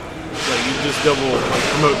you just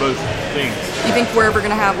promote both things. You think we're ever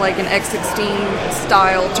going to have like an X16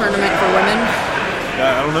 style tournament for women?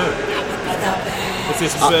 I don't know.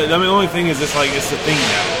 The only thing is it's the thing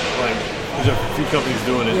now. Like there's a few companies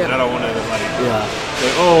doing it, and I don't want to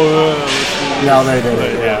No, they did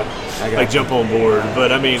it. Yeah. Jump on board.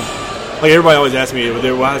 But I mean, like everybody always asks me,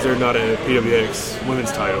 why is there not a PWX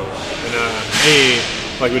women's title? And A,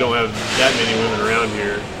 like we don't have that many women around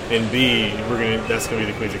here, and B, that's gonna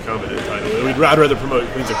be the Queens of Combat title. I'd rather promote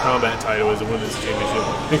Queens of Combat title as a women's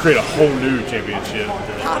championship than create a whole new championship.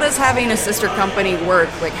 How does having a sister company work?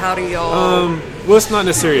 Like, how do y'all? Well, it's not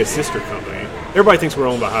necessarily a sister company. Everybody thinks we're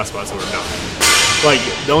owned by High Spot, so we're not. like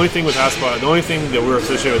the only thing that we're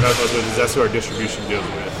associated with Hotspots with is that's who our distribution deals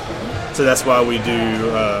with. So that's why we do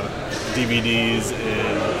DVDs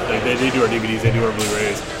and like they do our DVDs, they do our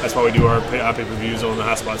Blu-rays. That's why we do our pay-per-views on the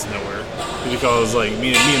Hotspots network. Because like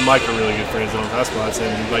me and Mike are really good friends on Hotspots,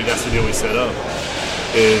 and like that's the deal we set up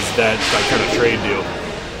is that like kind of trade deal.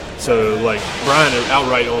 So like Brian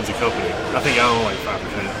outright owns the company. I think I own like 5%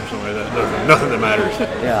 or something like that. Nothing that matters.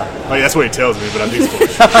 Yeah. Like that's what he tells me, but I do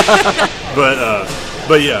sports.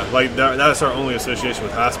 but yeah, like that's our only association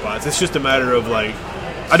with Hotspots. It's just a matter of like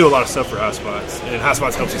I do a lot of stuff for Hotspots, and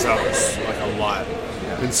Hotspots helps us out like a lot.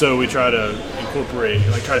 And so we try to incorporate,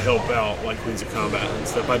 like try to help out like Queens of Combat and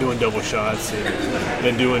stuff by doing double shots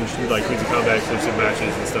and doing like Queens of Combat exclusive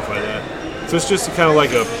matches and stuff like that. So it's just kind of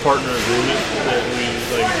like a partner agreement that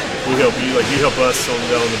we help you, like you help us on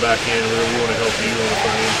the back end, whatever we want to help you on the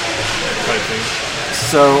front end type thing.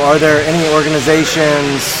 So are there any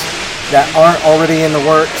organizations that aren't already in the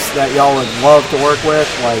works that y'all would love to work with?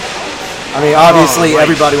 Like, I mean, obviously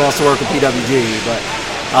everybody wants to work with PWG, but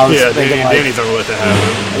I was thinking Danny's not going to let that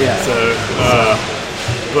happen. Yeah. So,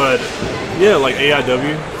 but yeah, like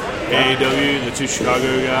AAW, the two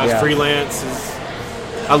Chicago guys, Freelance is.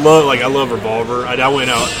 I love Revolver. I went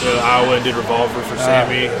out to Iowa and did Revolver for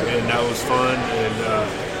Sammy, and that was fun. And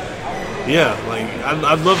like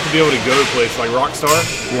I'd love to be able to go to places like Rockstar.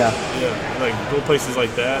 Yeah, like go places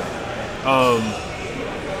like that.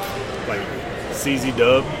 Like CZ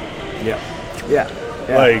Dub. Yeah.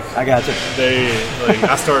 Like I got you.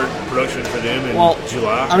 I start production for them in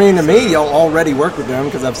July. I mean, to me, y'all already work with them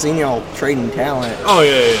because I've seen y'all trading talent. Oh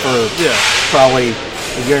yeah. For probably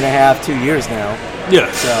a year and a half, 2 years now.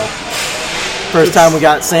 Yeah. So, first time we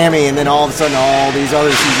got Sammy, and then all of a sudden, all these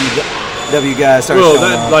other CZW guys started showing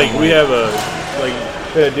up. We had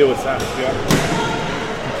a deal with Simon.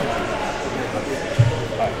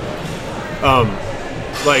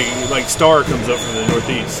 Like Star comes up from the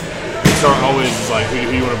Northeast. Star always is like, who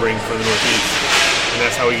you want to bring from the Northeast? And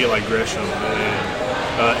that's how we get like Gresham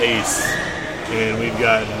and Ace. And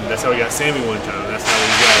that's how we got Sammy one time. That's how we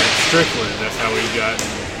got Strickland. That's how we got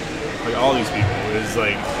like all these people. It's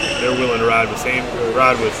like they're willing to ride with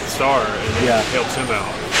Star, and it helps him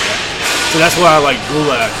out. So that's why I like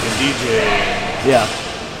Gulak and DJ. Yeah.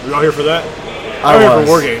 Were y'all here for that? I was. Here for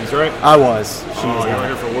War Games, right? I was. You were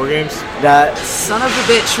here for War Games? That son of a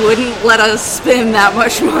bitch wouldn't let us spend that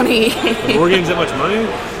much money. Was War Games that much money?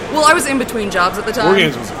 Well, I was in between jobs at the time. War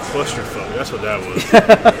Games was a clusterfuck. That's what that was.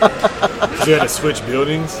 You had to switch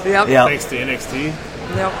buildings. Yep. Thanks to NXT.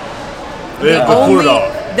 Yep.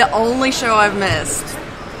 The only show I've missed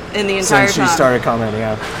in the entire time. Since she started commenting,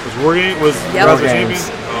 Was War Games? Was War Games?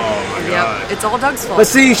 Oh my god. It's all Doug's fault. But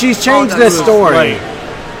see, she's changed this story.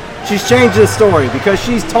 She's changed this story because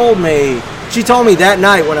she told me that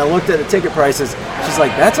night when I looked at the ticket prices, she's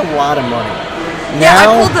like, that's a lot of money. I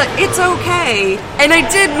pulled it's okay, and I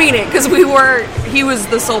did mean it because he was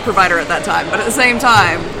the sole provider at that time, but at the same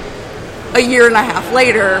time, a year and a half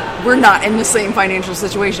later, we're not in the same financial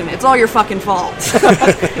situation. It's all your fucking fault.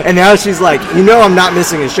 And now she's like, I'm not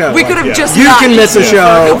missing a show. We could have just you not can miss a eaten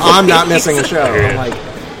show, I'm not missing a show. I'm like,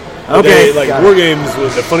 okay. War Games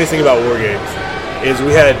was the funniest thing about War Games is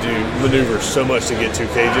we had to maneuver so much to get 2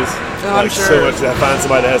 cages. I'm sure. So much to find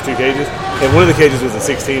somebody that has 2 cages. And one of the cages was a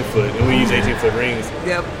 16-foot, and we use 18-foot rings.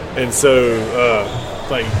 Yep. And so,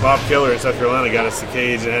 Bob Keller in South Carolina got us the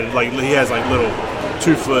cage, and he has little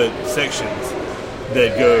 2-foot sections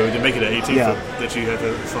that go to make it an 18-foot that you have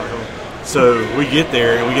to slide on. So we get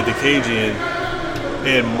there and we get the cage in,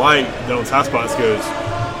 and Mike that owns Hotspots goes,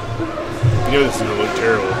 this is gonna look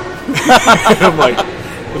terrible. I'm like,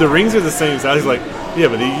 well, the rings are the same size. He's like, yeah,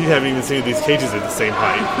 but you haven't even seen these cages are the same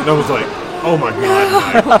height. And I was like, oh my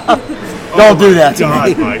god, Mike. Don't do that to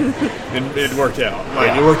me. Mike. And it worked out.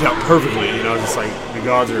 It worked out perfectly. Just like the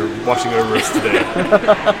gods are watching over us today.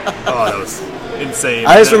 Oh, that was insane.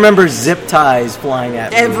 I just remember zip ties flying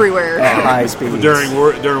at me everywhere at high speeds during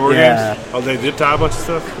war games. Oh, they zip tie a bunch of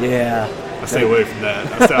stuff. Yeah. I stay away from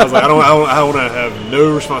that. I was like, I don't want to have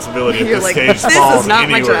no responsibility if this cage falls anywhere. This is not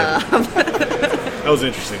my job. That was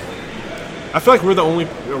interesting. I feel like we're the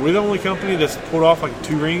only company that's pulled off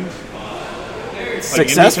 2 rings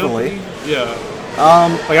successfully. Yeah.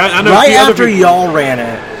 I know right after y'all ran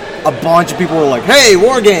it, a bunch of people were like, "Hey,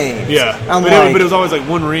 War Games!" Yeah, but it was always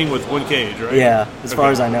 1 ring with 1 cage, right? Yeah, as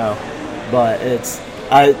far as I know. But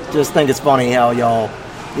I just think it's funny how y'all,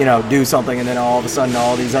 do something and then all of a sudden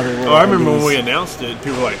all these other. I remember when we announced it,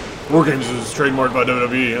 people were like, "War Games is trademarked by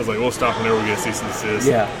WWE." I was like, "We'll stop whenever we get a cease and desist."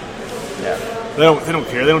 Yeah. They don't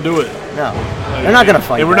care. They don't do it. No, they're not going to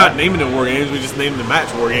fight. And we're not naming it War Games. We just named the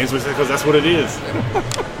match War Games because that's what it is.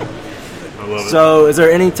 I love it. So, is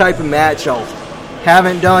there any type of match y'all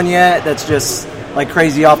haven't done yet that's just like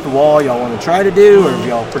crazy off the wall y'all want to try to do, or have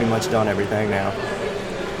y'all pretty much done everything now?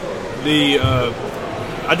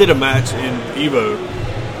 I did a match in Evo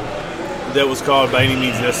that was called By Any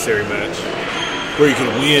Means Necessary match, where you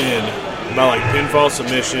could win by like pinfall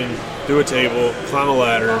submission, through a table, climb a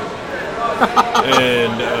ladder,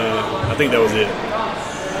 and I think that was it.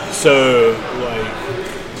 So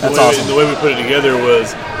that's awesome. The way we put it together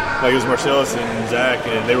was like it was Marcellus and Zach,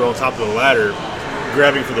 and they were on top of the ladder,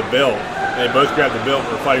 grabbing for the belt. They both grabbed the belt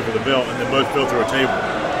and were fighting for the belt, and then both fell through a table.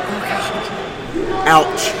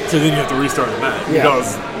 Ouch! So then you have to restart the match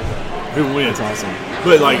because who wins? That's awesome.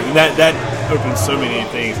 But like that opens so many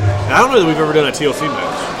things. And I don't know that we've ever done a TLC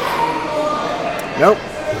match. Nope.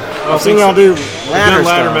 I've seen y'all do ladder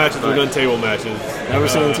matches. We've done table matches. Never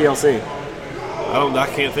seen TLC. I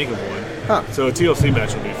can't think of one. Huh. So a TLC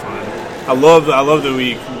match would be fun. I love that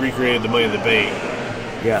we recreated the Money in the Bank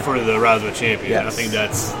for the Rise of a Champion. Yes. I think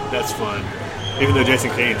that's fun. Even though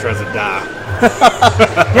Jason Kane tries to die.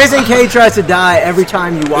 Jason Kane tries to die every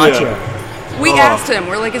time you watch him. We asked him,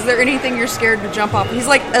 we're like, is there anything you're scared to jump off? He's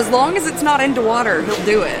like, as long as it's not into water, he'll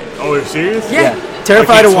do it. Oh, are you serious? Yeah.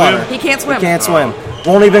 Terrified of water. He can't swim. He can't swim.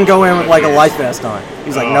 Won't even go in with like a life vest on.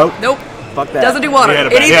 He's like, nope. Fuck that. Doesn't do water. He had a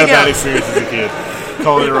bad experience as a kid.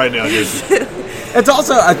 Calling it right now, Jason. It's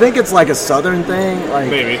also, I think it's like a southern thing. Like,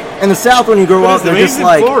 maybe. In the South, when you grow up, they're just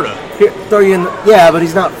like, Florida. Throw you in. But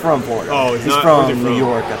he's not from Florida. Oh, he's not from New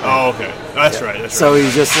York, I think. Oh, okay. That's right. So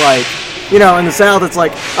he's just like, in the South, it's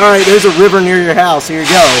like, all right, there's a river near your house. Here you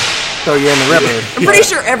go. Throw you in the river. I'm pretty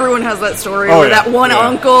sure everyone has that story where that one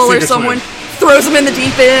uncle or someone throws them in the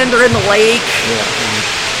deep end or in the lake.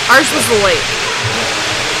 Yeah. Ours was the lake.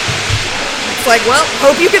 It's like, well,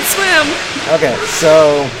 hope you can swim. Okay,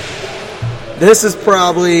 so this is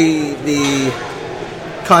probably the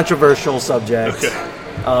controversial subject. Okay.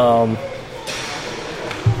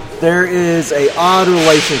 There is a odd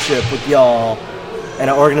relationship with y'all and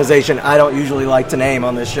an organization I don't usually like to name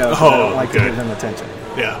on this show. I don't like to give them attention.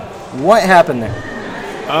 Yeah. What happened there?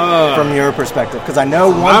 From your perspective? Because I know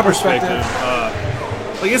one perspective.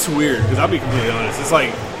 It's weird because I'll be completely honest. It's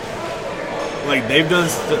like they've done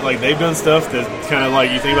stuff that kind of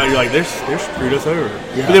like you think about it, you're like they're screwed us over.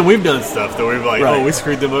 Yeah. But then we've done stuff that we're like, oh, we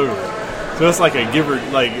screwed them over. So it's like a give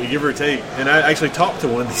or take. And I actually talked to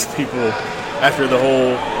one of these people after the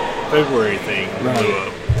whole February thing blew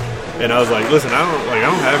up, and I was like, listen, I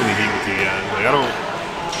don't have any heat with you guys.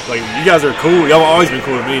 You guys are cool. Y'all have always been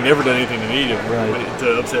cool with me. Never done anything to me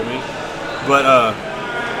to upset me. But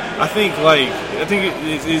I think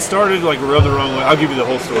it started like rubbed the wrong way. I'll give you the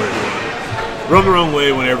whole story. Rubbed the wrong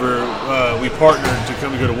way whenever we partnered to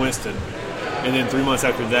come and go to Winston, and then 3 months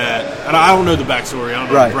after that, and I don't know the backstory. I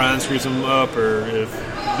don't know if Brian screwed something up or if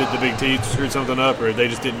the Big T screwed something up or they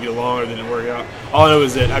just didn't get along or they didn't work out. All I know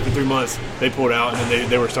is that after 3 months they pulled out and then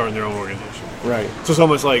they were starting their own organization. Right. So it's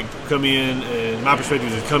almost like come in, and my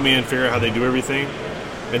perspective is come in, figure out how they do everything,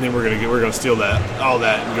 and then we're gonna steal all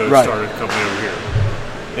that and go start a company over here.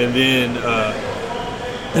 And then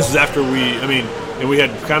this was after and we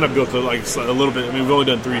had kind of built a little bit. We've only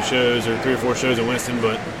done 3 or 4 shows in Winston,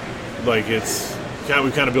 but we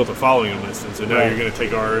kind of built a following in Winston. So now you're going to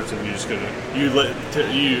take ours, and you're just going to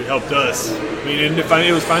you helped us. And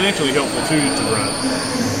it was financially helpful too to run.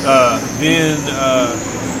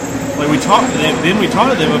 We talked to them. Then we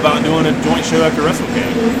talked to them about doing a joint show after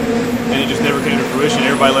WrestleCamp, and it just never came to fruition.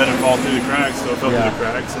 Everybody let it fall through the cracks, so it fell through the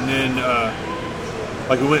cracks. And then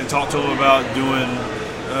we went and talked to them about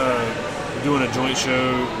doing a joint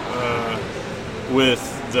show with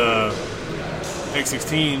the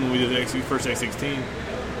X16. We did the first X16,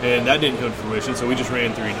 and that didn't come to fruition. So we just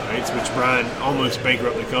ran 3 nights, which Brian almost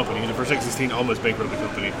bankrupted the company. The first X16 almost bankrupted the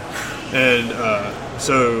company, and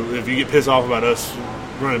so if you get pissed off about us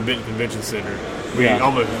running Benton Convention Center, we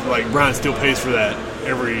almost Brian still pays for that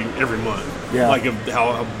every month. Yeah.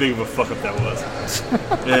 How big of a fuck up that was.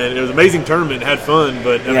 And it was an amazing tournament, had fun,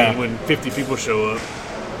 but I mean when 50 people show up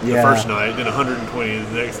the first night, then 120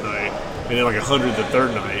 the next night, and then 100 the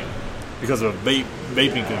third night because of a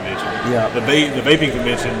vaping convention. Yeah. The vaping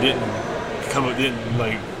convention didn't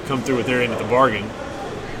come through with their end of the bargain.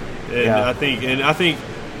 And I think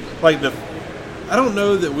I don't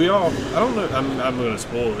know that we all. I don't know. I'm going to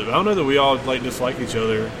spoil it. But I don't know that we all dislike each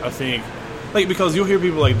other. I think because you'll hear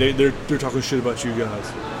people they're talking shit about you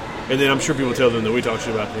guys, and then I'm sure people tell them that we talk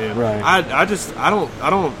shit about them. Right. I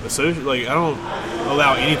don't associate. I don't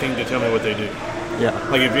allow anything to tell me what they do. Yeah.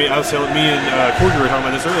 If I was telling me and Corky were talking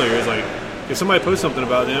about this earlier. It's if somebody posts something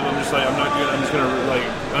about them, I'm just gonna like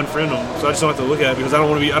unfriend them. So I just don't have to look at it because I don't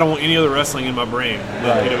want any other wrestling in my brain.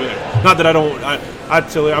 Not that I don't.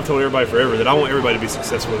 I've told everybody forever that I want everybody to be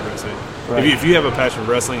successful in wrestling. Right. If you have a passion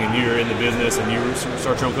for wrestling and you're in the business and you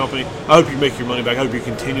start your own company, I hope you make your money back. I hope you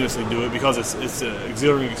continuously do it because it's an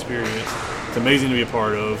exhilarating experience. It's amazing to be a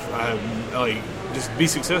part of. Just be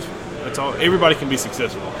successful. That's all. Everybody can be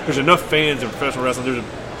successful. There's enough fans of professional wrestling. There's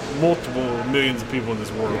multiple millions of people in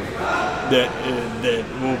this world that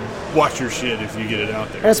will watch your shit if you get it out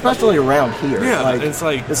there. And especially around here. Yeah,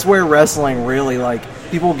 it's where wrestling really,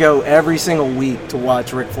 people go every single week to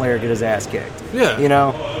watch Ric Flair get his ass kicked. Yeah. You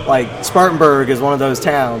know? Spartanburg is one of those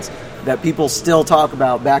towns that people still talk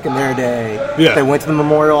about back in their day. Yeah. They went to the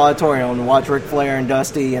Memorial Auditorium to watch Ric Flair and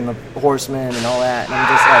Dusty and the Horsemen and all that. And I'm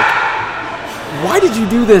just like, why did you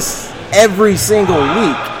do this every single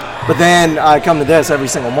week? But then I come to this every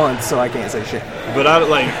single month, so I can't say shit. But I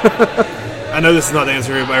know this is not the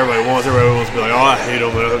answer everybody wants. Everybody wants to be like, oh, I hate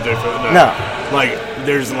them, but I hope they No.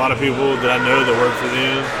 There's a lot of people that I know that work for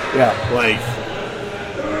them. Yeah.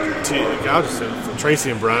 I'll just say,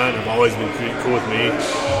 Tracy and Brian have always been cool with me.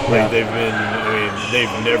 They've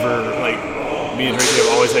never, me and Tracy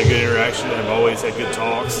have always had good interaction, have always had good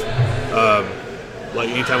talks.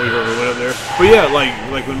 Anytime we've ever went up there. But yeah,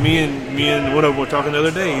 when me and one of them were talking the other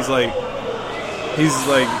day, he's like,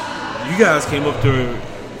 you guys came up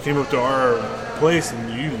to our place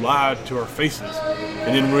and you lied to our faces,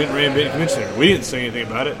 and then ran Benton Convention Center. We didn't say anything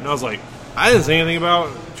about it, and I was like, I didn't say anything about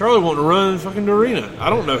Charlie wanting to run fucking the arena. I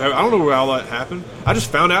don't know how that happened. I just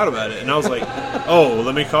found out about it, and I was like,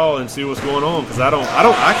 let me call and see what's going on because I can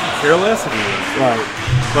care less if he is. Right.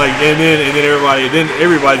 And then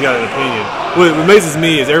everybody's got an opinion. What amazes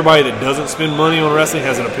me is everybody that doesn't spend money on wrestling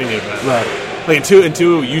has an opinion about it. Right.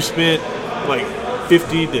 Until you spent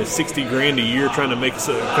 50 to 60 grand a year trying to make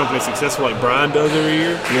a company successful like Brian does every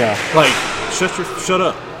year. Yeah. Shut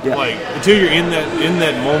up. Yeah. Until you're in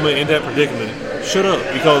that moment, in that predicament, shut up.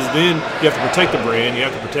 Because then you have to protect the brand, you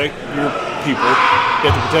have to protect your people, you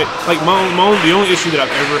have to protect. The only issue that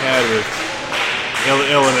I've ever had with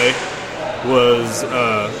LNA was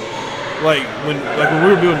when we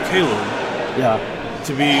were building Caleb. Yeah.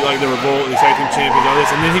 To be the Revolt, the tag team champions, all this,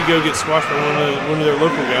 and then he'd go get squashed by one of their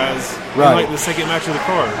local guys in the second match of the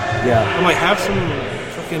card. Yeah. I'm have some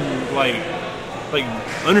fucking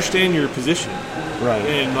understand your position. Right.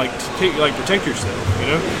 And protect yourself, you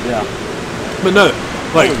know? Yeah. But no.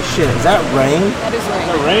 Holy shit, is that rain? That is rain. Is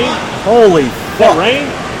that rain? Holy fuck. Is that rain?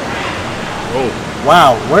 Oh.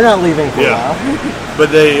 Wow, we're not leaving for a while.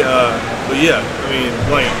 But they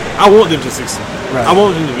I want them to succeed. Right. I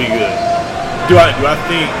want them to be good. Do I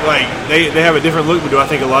think they have a different look, but do I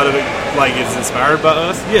think a lot of it is inspired by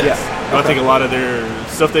us? Yes. Yeah. Do I think a lot of their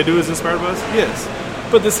stuff they do is inspired by us? Yes.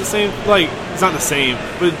 But it's the same, it's not the same,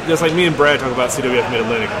 but that's me and Brad talk about CWF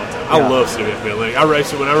Mid-Atlantic all the time. I love CWF Mid-Atlantic.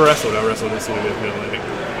 When I wrestled at CWF Mid-Atlantic.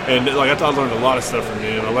 And I learned a lot of stuff from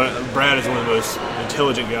them. Brad is one of the most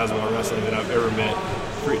intelligent guys about wrestling that I've ever met.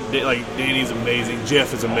 Danny's amazing.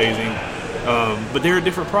 Jeff is amazing. But they're a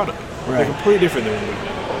different product. Right. They're completely different than what we do.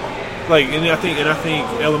 And I think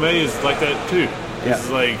LMA is like that too. Yeah. It's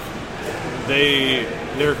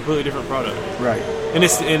they're a completely different product. Right. And I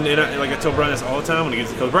tell Brian this all the time when he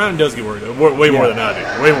gets, because Brian does get worried way more than I do.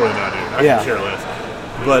 Way more than I do. I can care less.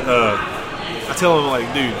 But I tell him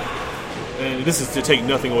dude, and this is to take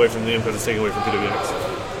nothing away from them because it's taken away from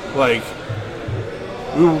PWX.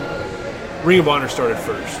 Ring of Honor started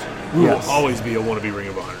first. We will always be a wannabe Ring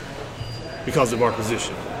of Honor because of our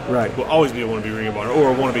position. Right. We'll always be a wannabe Ring of Honor or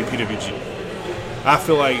a wannabe PWG. I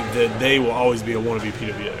feel like that they will always be a wannabe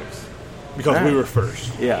PWX because we were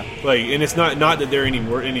first. Yeah. And it's not that they're any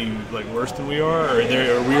worse than we are, or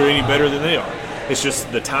we are any better than they are. It's just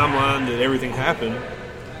the timeline that everything happened.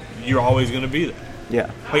 You're always going to be there. Yeah.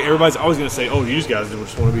 Everybody's always going to say, "Oh, you guys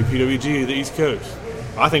just want to be PWG of the East Coast."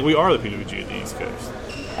 I think we are the PWG of the East Coast.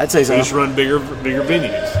 I'd say so. We just run bigger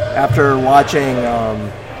venues. After watching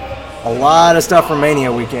a lot of stuff from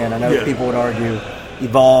Mania weekend, I know people would argue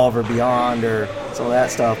Evolve or Beyond or some of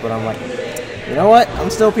that stuff, but I'm like, you know what? I'm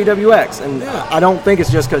still PWX, and I don't think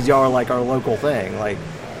it's just because y'all are our local thing.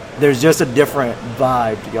 There's just a different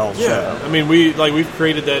vibe to y'all's show. I mean, we've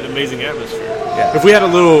created that amazing atmosphere. Yeah. If we had a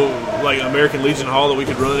little American Legion Hall that we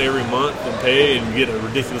could run every month and pay and get a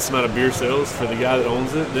ridiculous amount of beer sales for the guy that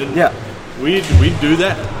owns it, then we'd do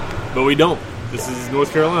that. But we don't. This is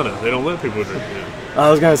North Carolina. They don't let people drink it. I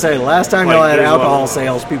was going to say, last time y'all had alcohol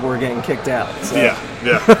sales, people were getting kicked out. So. Yeah.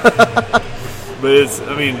 But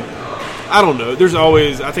I don't know.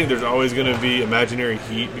 I think there's always going to be imaginary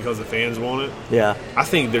heat because the fans want it. Yeah. I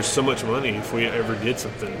think there's so much money if we ever did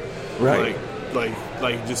something Right.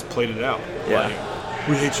 Like just played it out. Yeah. Like,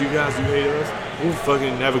 we hate you guys, you hate us. We'll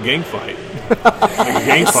fucking have a gang fight. Like a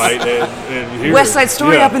gang fight. And here. West Side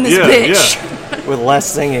Story up in this bitch. Yeah. With less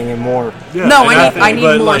singing and more. Yeah, No, and I need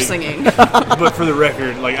more like, singing. But for the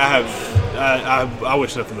record, like I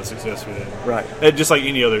wish nothing but success for them. Right. Just like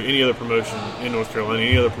any other promotion in North Carolina,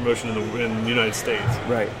 any other promotion in the United States.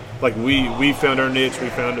 Right. Like we found our niche. We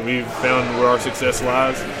found where our success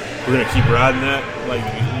lies. We're gonna keep riding that. Like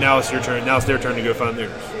now it's your turn. Now it's their turn to go find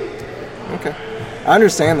theirs. Okay. I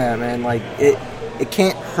understand that, man. Like it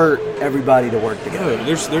can't hurt everybody to work together. No,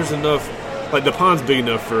 there's enough. Like the pond's big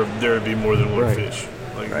enough for there to be more than one Right. fish.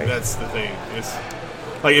 Like Right. that's the thing. It's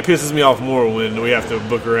like it pisses me off more when we have to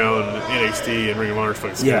book around NXT and Ring of Honor's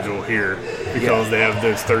fucking schedule here because they have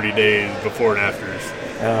those 30 days before and afters.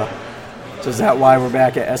 So is that why we're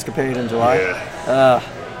back at Escapade in July? Yeah.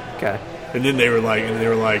 Okay. And then they were like,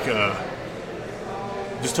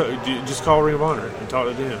 just call Ring of Honor and talk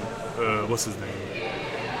to them. What's his name?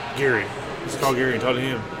 Gary. Just call Gary and talk to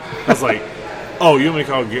him. I was like, oh, you want me to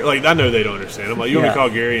call Gary? Like, I know they don't understand. I'm like, you want me to call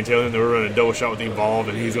Gary and tell him that we're running a double shot with Evolve,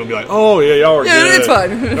 and he's going to be like, oh, yeah, y'all are good. Yeah, it's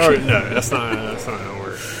fine. No, that's not how it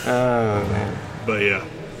works. Oh, man. But, yeah.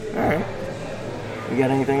 All right. You got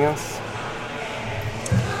anything else?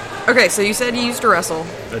 Okay, so you said you used to wrestle.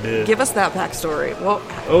 I did. Give us that backstory. Well,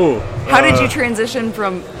 Oh. how did you transition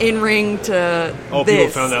from in-ring to People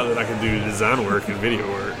this? found out that I could do design work and video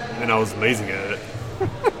work, and I was amazing at it.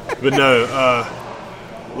 But no,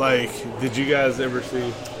 did you guys ever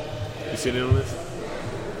see? You sitting in on this?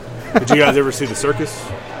 Did you guys ever see the circus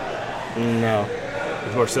No.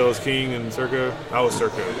 with Marcellus King and Circo? I was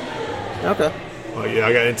Circo. Okay. Oh yeah,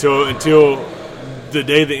 I got until the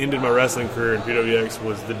day that ended my wrestling career in PWX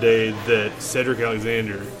was the day that Cedric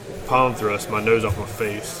Alexander palm thrust my nose off my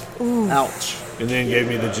face. Ooh. Ouch. And then gave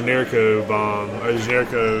me the Generico bomb, or the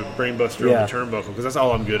Generico brainbuster on the turnbuckle, because that's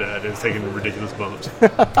all I'm good at is taking ridiculous bumps.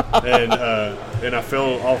 and I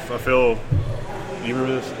fell off. You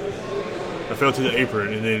remember this? I fell to the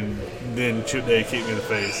apron, and then Chip Day kicked me in the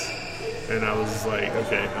face, and I was just like,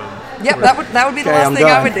 okay. Yep, that would be the Okay, last I'm thing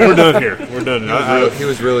done. I would do. We're done here. We're done. He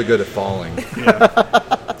was really good at falling.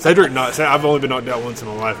 Yeah. Cedric, I've only been knocked out once in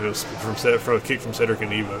my life. It was from a kick from Cedric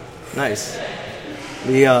and Evo. Nice.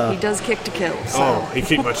 He does kick to kill. So. Oh, he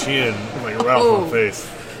kicked my chin like right off my face.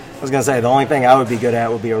 I was gonna say the only thing I would be good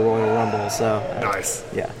at would be a Royal Rumble. So Nice.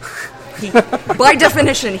 yeah. By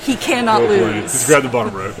definition, he cannot lose. Just grab the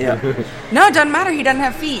bottom rope. Yeah. No, it doesn't matter. He doesn't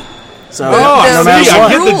have feet. So Oh, no matter see, I what,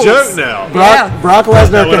 get the Rules. joke now. Brock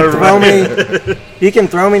Lesnar can Whatever. throw me. He can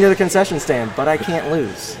throw me to the concession stand, but I can't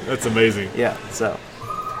lose. That's amazing. Yeah. So.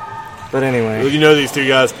 But Well, anyway, you know these two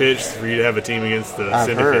guys pitched for you to have a team against the I've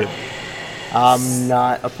Syndicate. heard. I'm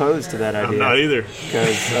not opposed to that I'm idea. not either.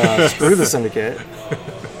 Because screw the Syndicate.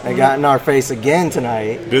 They got in our face again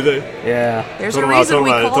tonight. Did they? Yeah. There's a reason we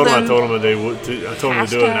call them I told them they would. I told them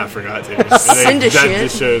to do it, and I forgot to. And that Syndicate.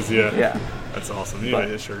 just shows, Yeah. That's awesome. You made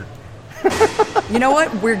that shirt. You know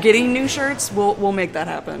what? We're getting new shirts. We'll make that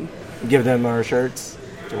happen. Give them our shirts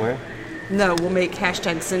to wear. No, we'll make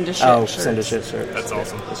hashtag Syndicate Oh, shirts. Syndicate shirts. That's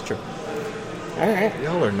awesome. That's true. All right.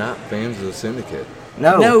 Y'all are not fans of the Syndicate.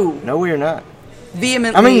 No, we are not.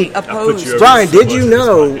 Vehemently I mean, opposed. over Brian, so did much you in this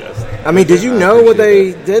know? podcast. I mean, did you know what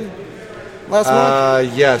they did last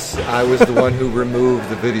month? Yes, I was the one who removed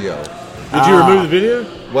the video. Did you remove the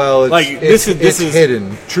video? Well, it's, Like this is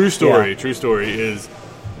hidden. True story. Yeah. True story is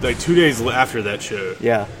like 2 days after that show.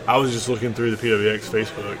 Yeah. I was just looking through the PWX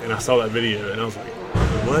Facebook and I saw that video and I was like,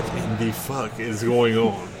 "What in the fuck is going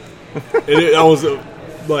on?" I was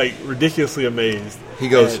like ridiculously amazed. He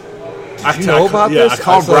goes, I "Did you know about yeah, this?" I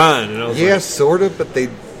called was like, Brian and I was "Yeah, like, sort of, but they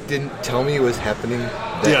didn't tell me it was happening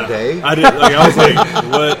that day." I did. Like I was like,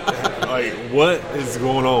 "What? Like what is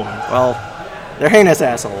going on?" Well, they're heinous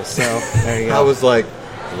assholes. So there you go. I was like,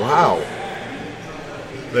 "Wow."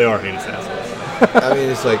 They are heinous assholes. I mean,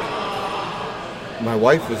 it's like my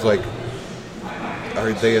wife was like,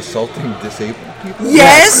 "Are they assaulting disabled people?"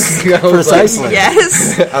 Yes. I was Precisely. Like,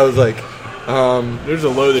 Yes. I was like, There's a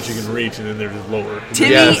low that you can reach, and then there's a lower.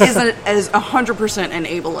 Timmy Yes. is 100% an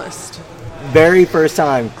ableist. Very first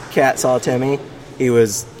time Kat saw Timmy, he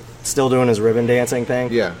was still doing his ribbon dancing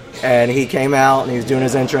thing. Yeah. And he came out and he was doing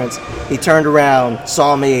his entrance. He turned around,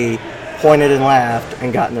 saw me, pointed and laughed,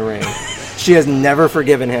 and got in the ring. She has never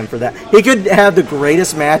forgiven him for that. He could have the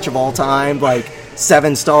greatest match of all time, like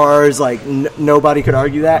 7 stars, like nobody could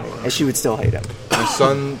argue that, and she would still hate him. my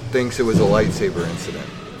son thinks it was a lightsaber incident.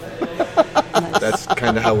 That's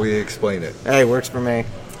kind of how we explain it. Hey, works for me.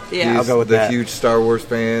 Yeah. I'll go with the that. huge Star Wars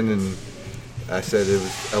fan, and I said it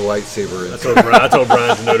was a lightsaber I incident. told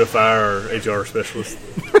Brian to notify our HR specialist.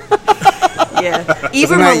 Yeah,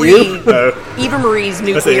 Eva that Marie. you? No. Eva Marie's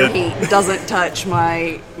nuclear it. heat doesn't touch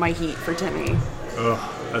my heat for Timmy. Oh,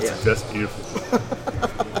 that's beautiful.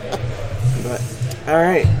 But, all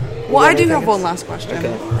right. Well, I do have one last question.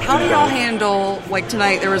 Okay. How do y'all handle, like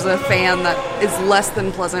tonight there was a fan that is less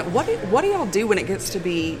than pleasant. What do y'all do when it gets to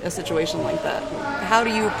be a situation like that? How do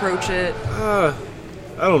you approach it? I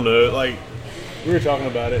don't know. Like, we were talking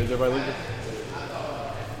about it. Is everybody leaving?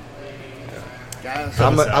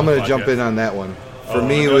 I'm going to jump in on that one. For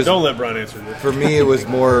me, it was. Don't let Brian answer this. For me, it was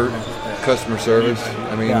more customer service.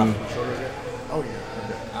 I mean,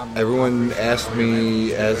 everyone asked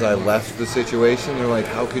me as I left the situation, they're like,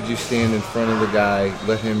 how could you stand in front of the guy,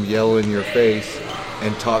 let him yell in your face,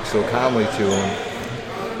 and talk so calmly to him?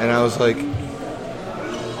 And I was like,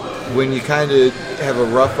 when you kind of have a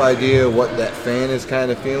rough idea of what that fan is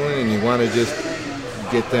kind of feeling, and you want to just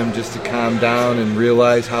get them just to calm down and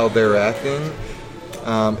realize how they're acting,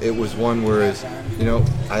 it was one where,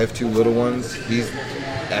 I have two little ones. He's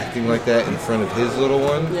acting like that in front of his little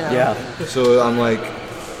one. Yeah. So I'm like,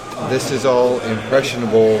 this is all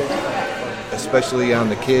impressionable, especially on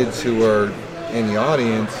the kids who are in the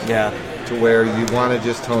audience. Yeah. To where you want to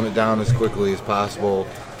just tone it down as quickly as possible.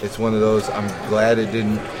 It's one of those. I'm glad it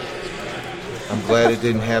didn't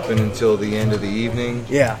happen until the end of the evening.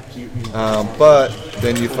 Yeah. But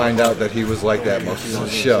then you find out that he was like that most of the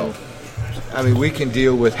show. I mean, we can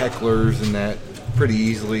deal with hecklers and that pretty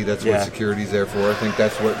easily. That's what security's there for. I think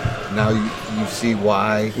that's what now you see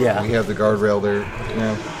why we have the guardrail there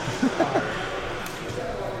now.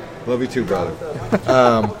 Love you too, brother.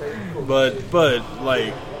 But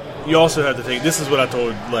like, you also have to take. This is what I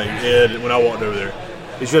told like Ed when I walked over there.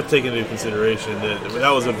 Is you have to take into consideration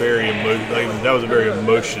that was a very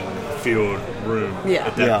emotion-filled room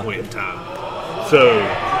at that point in time. So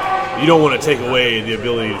you don't want to take away the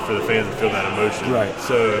ability for the fans to feel that emotion. Right.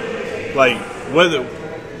 So, like,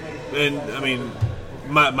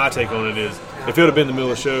 my take on it is, if it would have been the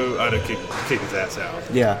middle of the show, I'd have kicked his ass out.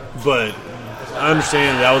 Yeah. But I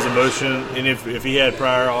understand that was emotion, and if he had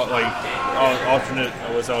prior alternative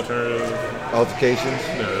Altercations?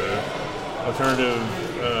 No. Alternative.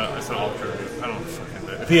 It's not alternative. I don't fucking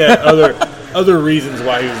know. If he had other reasons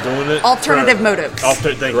why he was doing it. Alternative motives.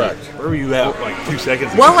 Thank Correct. you. Where were you at like 2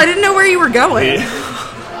 seconds ago? Well, I didn't know where you were going.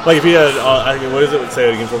 Like if he had, what is it? Say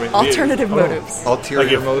it again for me. Alternative motives.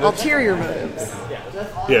 Ulterior motives? Ulterior motives.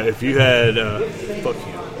 Yeah, if you had, fuck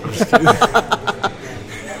you. I'm just kidding.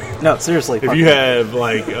 No, seriously. If you have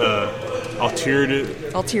like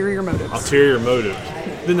Ulterior motives,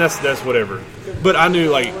 then that's whatever. But I knew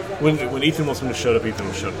like when Ethan wants him to shut up, Ethan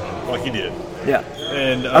will shut up, like he did. Yeah.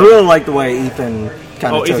 And I really like the way Ethan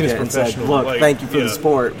kind of took Ethan's it and said, professional. look, Like, thank you for the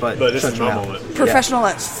sport, but this shut is your my mouth. moment. Professional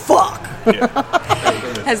as fuck. Yeah.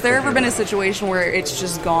 Has there ever been a situation where it's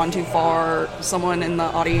just gone too far? Someone in the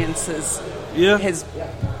audience has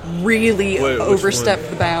really overstepped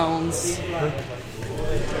the bounds.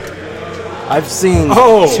 I've seen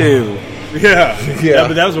two. Yeah,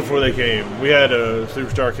 but that was before they came. We had a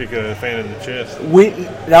superstar kick a fan in the chest.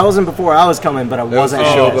 That wasn't before I was coming, but I wasn't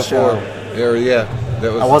at the show.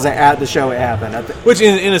 I wasn't at the show it happened. Which,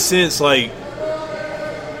 in a sense, like,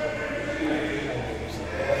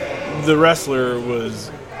 the wrestler was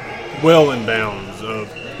well in bounds of.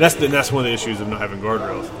 That's one of the issues of not having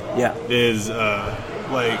guardrails. Yeah. Is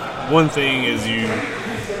like one thing is you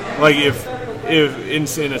like if in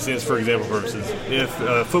a sense, for example purposes, if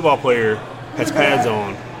a football player has pads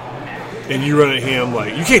on and you run at him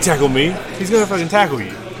like, you can't tackle me, he's gonna fucking tackle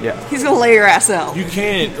you. Yeah. He's gonna lay your ass out. You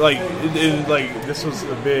can't like this was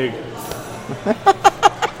a big.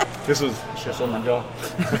 This was just on my jaw.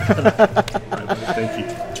 Thank you.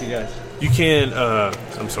 You guys. You can't.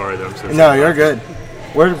 I'm sorry though. I'm so sorry. No, you're good.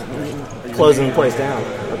 We're closing the place down.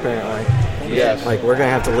 Apparently. Yes. Like we're gonna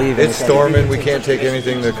have to leave. It's storming. We can't take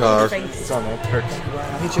anything in the car. It's on there.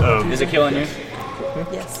 Is it killing you?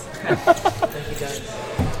 Yes.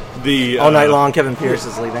 All night long, Kevin Pierce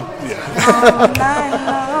is leaving. Yeah. All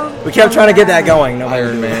night long. We kept trying to get that going. No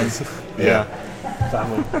Iron Man. Yeah.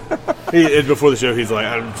 Before the show, he's like,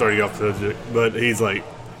 I'm sorry to get off the subject, but he's like,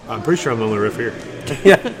 I'm pretty sure I'm the only ref here.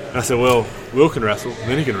 Yeah. I said, well, Will can wrestle,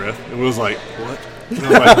 then he can ref. And Will's like, what? And I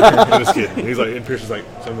was like, I'm just kidding. He's like, and Pierce is like,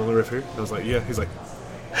 so I'm the only ref here? And I was like, yeah. He's like,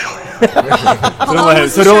 hell yeah.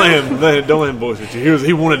 Don't let him bullshit you.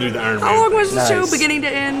 He wanted to do the Iron Man. How long was the show beginning to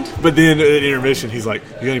end? But then at intermission, he's like,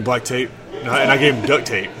 you got any black tape? And I gave him duct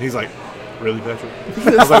tape. He's like, really, Patrick?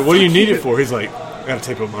 I was like, what do you need it for? He's like, I got to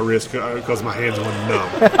tape up my wrist because my hands went numb.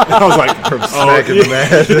 And I was like, from smacking the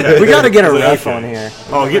man. We got to get a ref on here.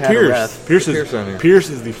 Get Pierce. Pierce on here. Pierce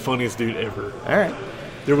is the funniest dude ever. All right.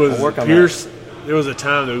 There was We'll work on Pierce. there was a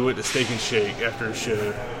time that we went to Steak and Shake after a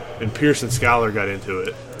show, and Pierce and Skylar got into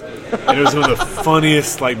it. And it was one of the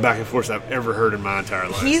funniest back and forths I've ever heard in my entire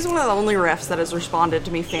life. He's one of the only refs that has responded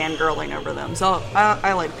to me fangirling over them. So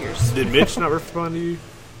I like Pierce. Did Mitch not respond to you?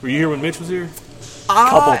 Were you here when Mitch was here?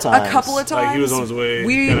 Couple times. A couple of times. Like he was on his way.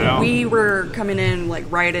 We were coming in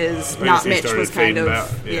right as Not Mitch was kind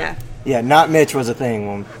of yeah. Yeah, Not Mitch was a thing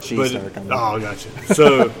when she started coming. Oh, gotcha.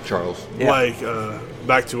 So Charles. Yeah.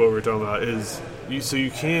 Back to what we were talking about is you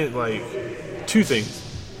can't two things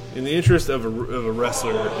in the interest of a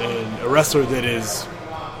wrestler and a wrestler that is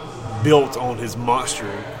built on his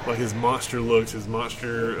monster, his monster looks, his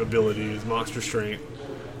monster ability, his monster strength.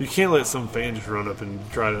 You can't let some fan just run up and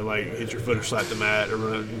try to hit your foot or slap the mat or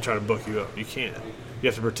run up and try to buck you up. You can't. You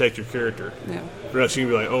have to protect your character. Yeah. Or else you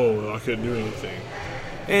can be I couldn't do anything.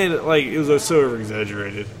 And it was so over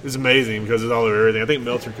exaggerated. It was amazing because it's all over everything. I think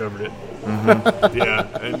Meltzer covered it. Mm-hmm. Yeah,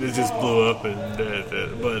 and it just blew up.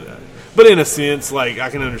 But in a sense, I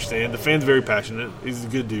can understand. The fan's very passionate. He's a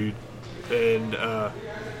good dude, and and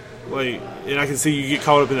I can see you get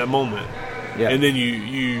caught up in that moment. Yeah. And then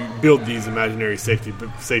you build these imaginary safety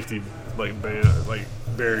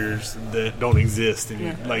barriers that don't exist. And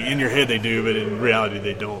in your head they do, but in reality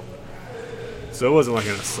they don't. So it wasn't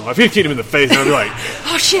an assault. If he had kicked him in the face, I'd be like,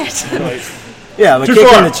 "Oh shit!" But kick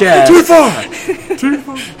in the chest. Too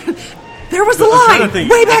far. There was the line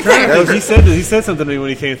way back there. He said something to me when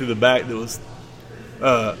he came through the back that was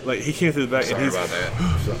he came through the back. Sorry and about that.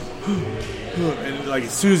 And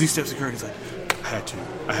as soon as he steps in the curtain, he's like, I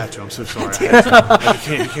had to. I'm so sorry. I had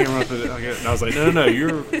to. You can't run up with it. And I was like, no,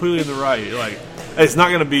 you're completely in the right. It's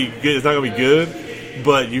not gonna be good. It's not gonna be good.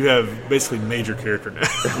 But you have basically major character now.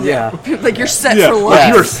 Yeah. You're set for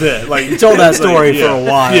life. You're set. You told that story for a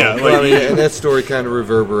while. Yeah. And that story kind of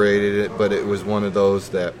reverberated it, but it was one of those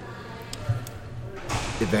that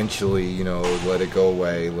eventually, let it go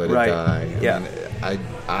away, let it die.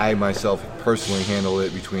 I myself personally handled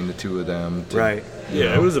it between the two of them. It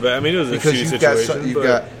was a shitty situation. You've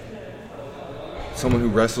got someone who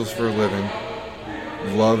wrestles for a living,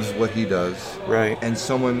 loves what he does, and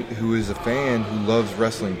someone who is a fan who loves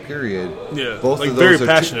wrestling. Period. Yeah, both of those very are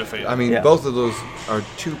passionate fans. Both of those are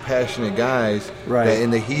two passionate guys. That in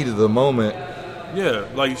the heat of the moment,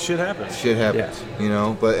 shit happens.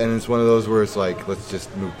 But it's one of those where it's let's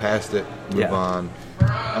just move past it, move on.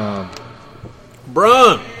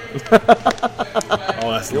 Bron.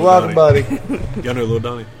 You're welcome, buddy. Y'all know Lil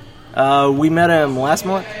Donnie? We met him last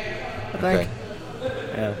month, I think. Okay.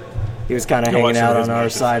 Yeah. He was kind of hanging out on our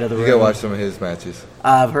side of the room. You gotta watch some of his matches.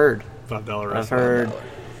 I've heard. $5. I've heard.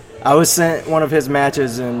 I was sent one of his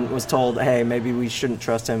matches and was told, hey, maybe we shouldn't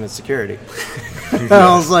trust him as security.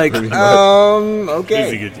 I was like,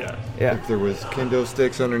 okay. He's a good guy. Yeah. If there was kendo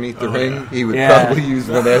sticks underneath the ring, he would probably use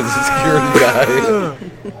one as a security guy.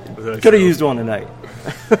 Could have used one tonight.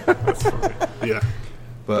 That's funny. Yeah.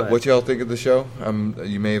 But what y'all think of the show?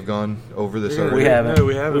 You may have gone over this already. We haven't. No,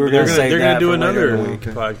 we haven't. They're going to do another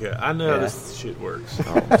podcast. I know how this shit works.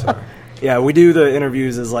 Oh, I'm sorry. Yeah, we do the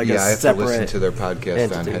interviews as a separate I have to listen to their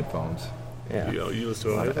podcast on headphones. Yeah. You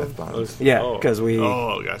listen to F-bombs. Yeah, because we...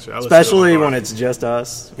 Oh, gotcha. Especially when it's just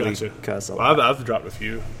us, gotcha. We cuss a lot. I've dropped a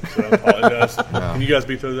few, so I apologize. Can you guys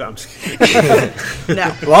beat those out? I'm just kidding.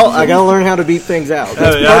 No. Well, I got to learn how to beat things out.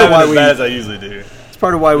 That's part of why as bad as I usually do. It's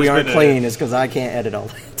part of why we aren't clean is because I can't edit all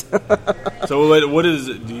that. So what do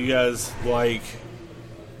you guys like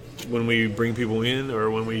when we bring people in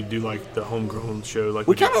or when we do the homegrown show?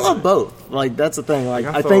 We kind of love both. That's the thing.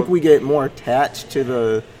 I think we get more attached to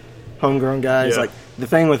the homegrown guys. Yeah. The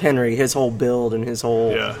thing with Henry, his whole build and his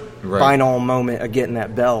whole final moment of getting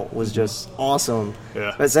that belt was just awesome.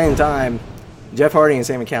 Yeah. But at the same time, Jeff Hardy and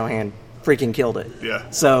Sami Callihan freaking killed it. Yeah.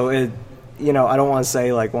 So I don't want to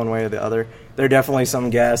say one way or the other. There are definitely some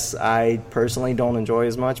guests I personally don't enjoy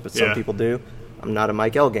as much, but some people do. I'm not a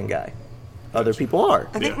Mike Elgin guy. Other people are.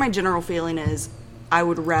 I think my general feeling is I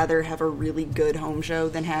would rather have a really good home show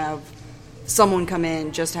than have someone come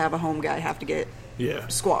in just to have a home guy have to get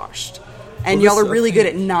squashed. And y'all are really good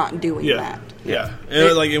at not doing that. Yeah.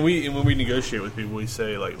 And when we negotiate with people, we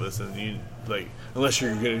say listen, you unless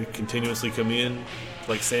you're going to continuously come in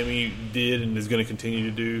like Sammy did and is going to continue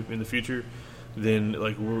to do in the future, then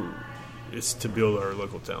it's to build our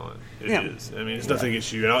local talent. It is. I mean, it's nothing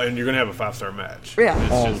against you, and you're going to have a 5-star match.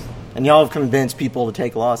 Yeah. And y'all have convinced people to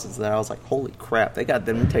take losses. That I was like, holy crap, they got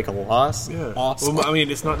them to take a loss. Yeah. Awesome. Well, I mean,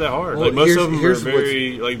 it's not that hard. Most of them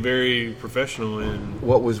are very professional. And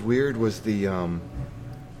what was weird was the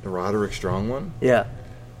Roderick Strong one. Yeah.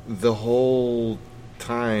 The whole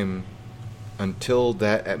time until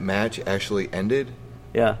that match actually ended.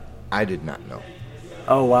 Yeah. I did not know.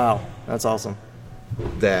 Oh wow, that's awesome.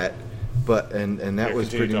 that, but and that was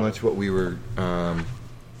pretty much what we were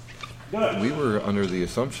under the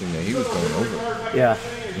assumption that he was going over. Yeah.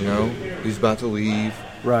 You know, he's about to leave.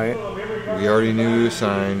 Right. We already knew he was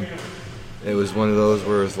signed. It was one of those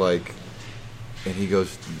where it's like, and he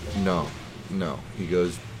goes, no. He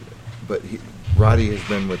goes, but Roddy has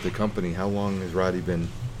been with the company. How long has Roddy been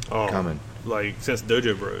coming? Like since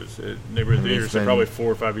Dojo Bros. Neighborhood Theater, so probably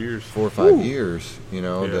 4 or 5 years. 4 or 5 years, you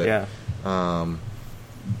know,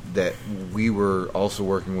 that we were also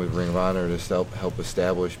working with Ring of Honor to help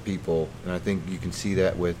establish people. And I think you can see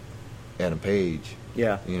that with Adam Page.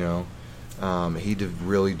 Yeah. You know, he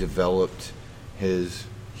really developed his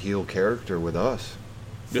heel character with us.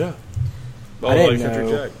 Yeah. I didn't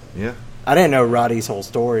know. Jack. Yeah. I didn't know Roddy's whole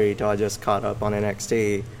story till I just caught up on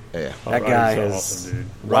NXT. Yeah. That guy is awesome,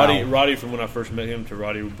 dude. Wow. Roddy from when I first met him to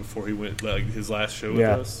Roddy before he went, like his last show with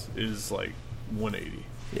us, is like 180.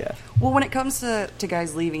 Yeah. Well, when it comes to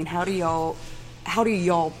guys leaving, how do y'all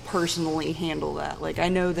personally handle that? Like, I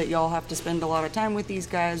know that y'all have to spend a lot of time with these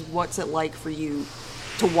guys. What's it like for you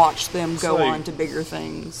to watch them go on to bigger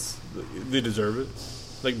things? They deserve it.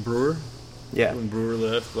 Like Brewer. Yeah. When Brewer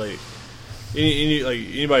left, like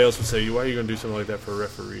anybody else would say, why are you going to do something like that for a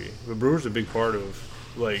referee? But Brewer's a big part of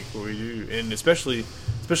like what we do, and especially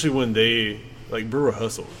when they like Brewer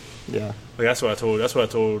hustled. Yeah. Like that's what I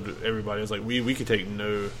told everybody. I was like, we could take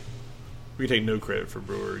no credit for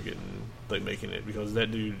Brewer making it, because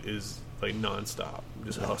that dude is like nonstop,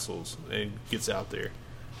 just hustles and gets out there.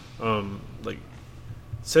 Like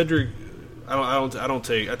Cedric, I can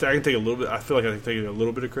take a little bit. I feel like I can take a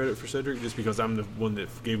little bit of credit for Cedric just because I'm the one that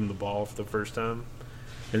gave him the ball for the first time,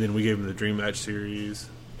 and then we gave him the Dream Match series,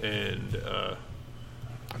 and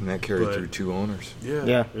that carried through 2 owners.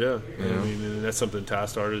 Yeah. And I mean, and that's something Ty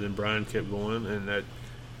started, and Brian kept going, and that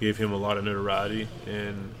gave him a lot of notoriety.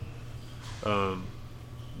 And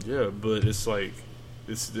but it's like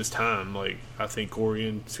this time, like I think Corey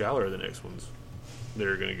and Skylar are the next ones that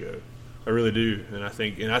are going to go. I really do, and I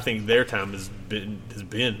think their time has been.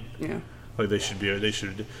 Like they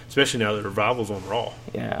should, especially now that Revival's on Raw.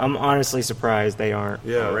 Yeah, I'm honestly surprised they aren't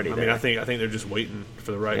already. I mean, I think they're just waiting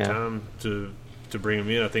for the right time to bring them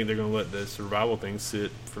in. I think they're going to let the Survival thing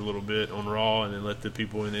sit for a little bit on Raw, and then let the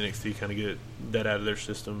people in NXT kind of get that out of their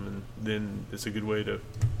system, and then it's a good way to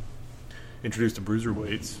introduce the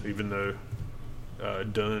Bruiserweights, even though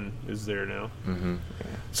Dunn is there now. Mm-hmm.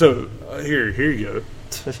 So here you go.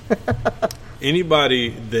 Anybody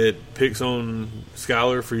that picks on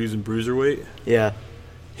Skylar for using Bruiserweight,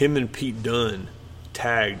 him and Pete Dunne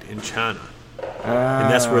tagged in China,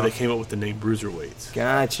 and that's where they came up with the name Bruiserweights.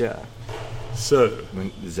 Gotcha. So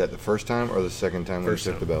is that the first time or the second time when he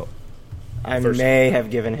took the belt? I may have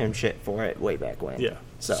given him shit for it way back when. Yeah.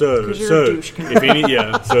 So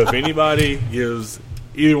if anybody gives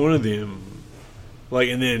either one of them, like,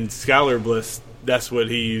 and then Skylar, bless, that's what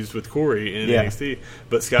he used with Corey in NXT.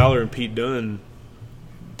 But Skylar and Pete Dunne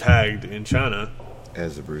tagged in China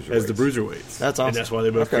as the Bruiserweights. That's awesome. And that's why they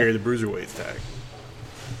both carry the Bruiserweights tag.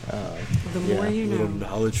 The more you know. A little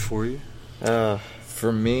knowledge for you.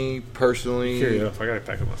 For me personally, I got to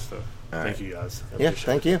pack up my stuff. Thank you guys.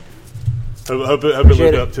 Thank you. Hope it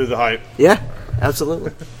lived up to the hype. Yeah,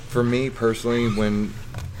 absolutely. For me personally, when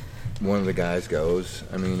one of the guys goes,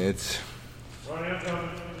 I mean, it's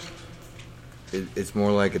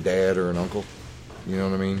more like a dad or an uncle. You know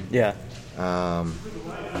what I mean? Yeah.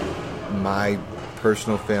 My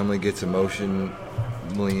personal family gets emotionally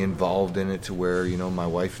involved in it to where, you know, my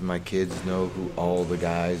wife and my kids know who all the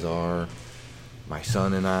guys are. My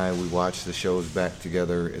son and I, we watch the shows back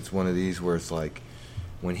together. It's one of these where it's like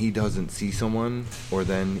when he doesn't see someone, or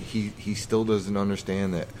then he still doesn't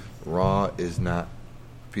understand that Raw is not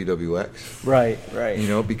PWX. Right. You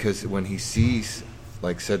know, because when he sees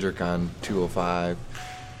like Cedric on 205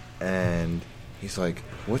 and he's like,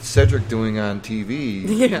 what's Cedric doing on TV?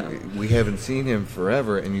 Yeah. We haven't seen him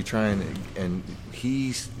forever, and you try and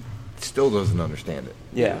he still doesn't understand it.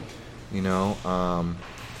 Yeah. You know,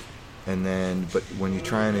 and then, but when you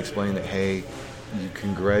try and explain that, hey, you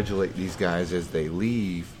congratulate these guys as they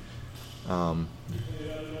leave, I'm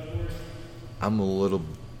a little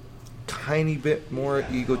tiny bit more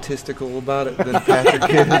egotistical about it than Patrick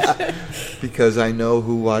is, because I know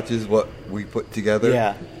who watches what we put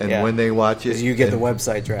together, and when they watch it, you get the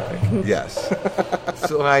website traffic. Yes.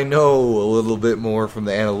 So I know a little bit more from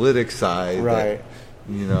the analytics side, right? That,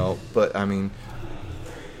 you know, but I mean,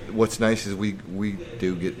 what's nice is we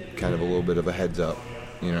do get kind of a little bit of a heads up,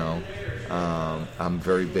 you know. I'm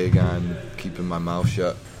very big on keeping my mouth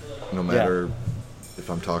shut, no matter if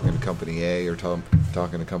I'm talking to Company A or talking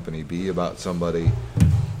to Company B about somebody.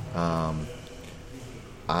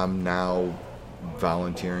 I'm now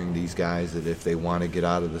volunteering these guys that if they want to get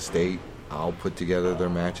out of the state, I'll put together their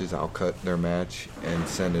matches, I'll cut their match and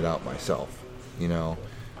send it out myself. You know,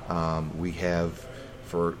 we have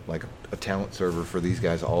for like a talent server for these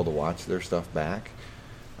guys all to watch their stuff back.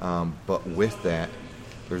 But with that,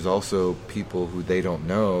 there's also people who they don't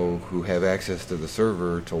know who have access to the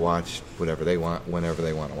server to watch whatever they want, whenever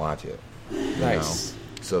they want to watch it. Nice. You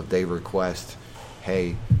know? So if they request,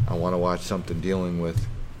 hey, I want to watch something dealing with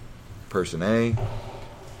person A,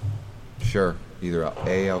 sure. Either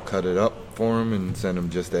I'll cut it up for them and send them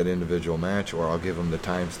just that individual match, or I'll give them the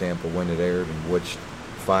timestamp of when it aired and which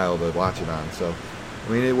file to watch it on. So,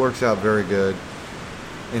 I mean, it works out very good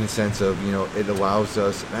in a sense of, you know, it allows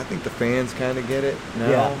us, and I think the fans kind of get it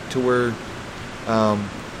now, to where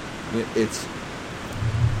it's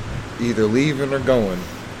either leaving or going.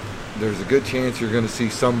 There's a good chance you're going to see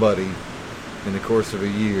somebody in the course of a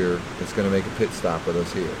year that's going to make a pit stop with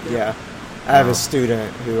us here. Yeah. I have a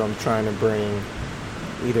student who I'm trying to bring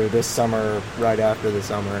either this summer or right after the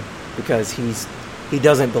summer, because he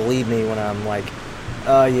doesn't believe me when I'm like,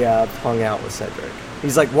 yeah, I've hung out with Cedric.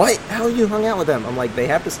 He's like, what? How you hung out with them? I'm like, they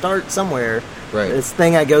have to start somewhere. Right. This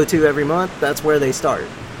thing I go to every month, that's where they start.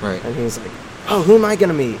 Right. And he's like, oh, who am I going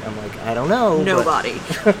to meet? I'm like, I don't know. Nobody.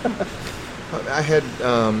 I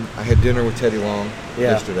had dinner with Teddy Long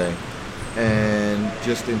yesterday, and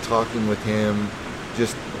just in talking with him,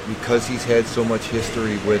 just because he's had so much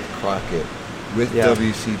history with Crockett, with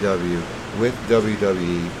WCW, with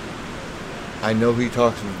WWE, I know he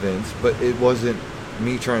talks with Vince, but it wasn't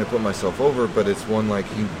me trying to put myself over, but it's one like,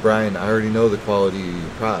 Brian, I already know the quality of your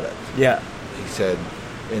product. Yeah. He said,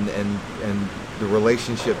 and the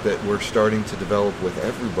relationship that we're starting to develop with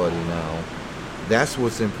everybody now, that's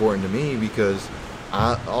what's important to me, because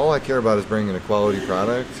all I care about is bringing a quality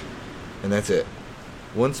product, and that's it.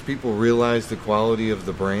 Once people realize the quality of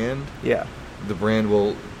the brand, the brand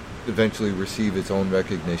will eventually receive its own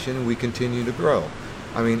recognition, and we continue to grow.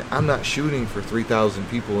 I mean, I'm not shooting for 3,000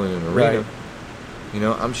 people in an arena. Right. You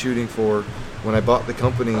know, I'm shooting for, when I bought the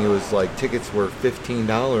company, it was like tickets were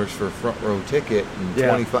 $15 for a front row ticket,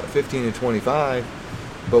 and 15 and 25,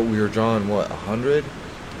 but we were drawing, 100?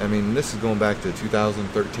 I mean, this is going back to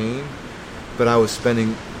 2013, but I was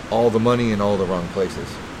spending all the money in all the wrong places.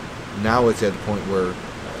 Now it's at the point where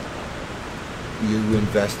you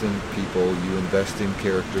invest in people, you invest in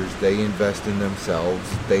characters, they invest in themselves,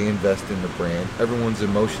 they invest in the brand. Everyone's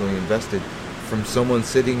emotionally invested, from someone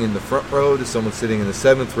sitting in the front row to someone sitting in the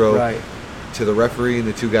 7th row, to the referee and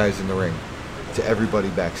the 2 guys in the ring, to everybody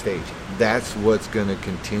backstage. That's what's going to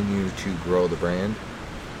continue to grow the brand.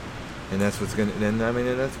 And that's what's going to, and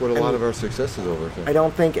that's what a lot of our success is over. I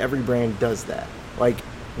don't think every brand does that. Like,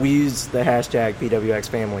 we use the hashtag PWX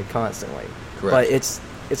family constantly. Correct. But it's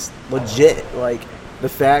legit. Like, the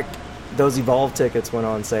fact those Evolve tickets went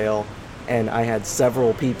on sale, and I had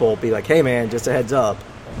several people be like, hey man, just a heads up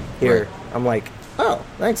here. Right. I'm like, oh,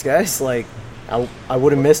 thanks guys. Like, I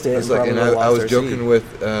would have missed it. I was joking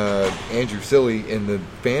with Andrew Silly in the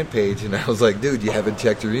fan page, and I was like, dude, you haven't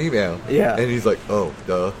checked your email. Yeah. And he's like, oh,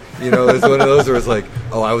 duh. You know, it's one of those where it's like,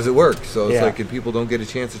 oh, I was at work. So it's like, and people don't get a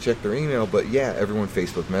chance to check their email. But yeah, everyone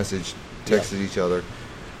Facebook messaged, texted each other.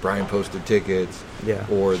 Brian posted tickets. Yeah.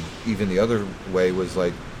 Or even the other way was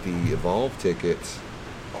like the Evolve tickets,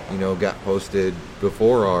 you know, got posted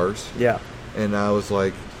before ours. Yeah. And I was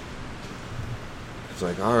like,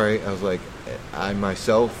 all right. I was like, I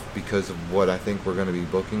myself, because of what I think we're going to be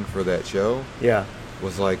booking for that show,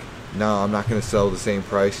 was like, no, I'm not going to sell the same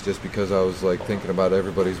price just because I was like thinking about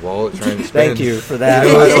everybody's wallet trying to spend. Thank you for that.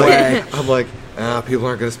 You know, I'm like, people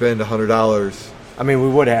aren't going to spend $100. I mean, we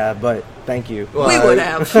would have, but thank you. Well, we would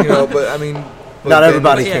have. You know, but I mean, not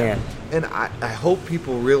everybody can. And I hope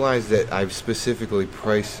people realize that I've specifically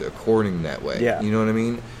priced according that way. Yeah. You know what I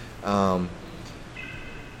mean?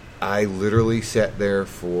 I literally sat there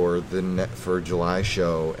for July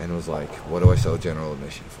show and was like, what do I sell general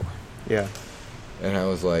admission for? Yeah. And I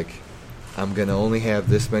was like, I'm going to only have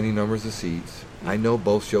this many numbers of seats. I know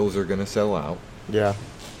both shows are going to sell out. Yeah.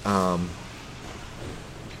 And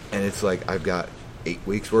it's like, I've got 8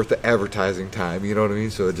 weeks worth of advertising time, you know what I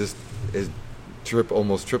mean? So it just is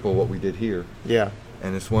almost triple what we did here. Yeah.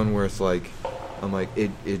 And it's one where it's like, I'm like,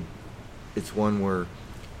 it's one where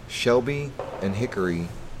Shelby and Hickory,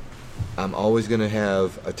 I'm always going to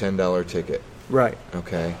have a $10 ticket. Right.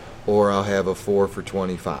 Okay. Or I'll have a 4 for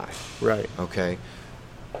 $25. Right. Okay.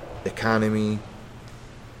 Economy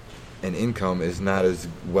and income is not as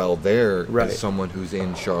well there as someone who's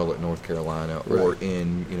in Charlotte, North Carolina, or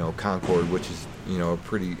in, you know, Concord, which is, you know, a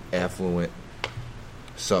pretty affluent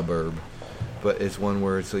suburb. But it's one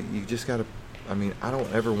where it's like, you just got to, I mean, I don't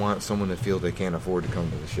ever want someone to feel they can't afford to come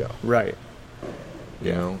to the show. Right.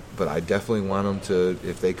 You know, but I definitely want them to,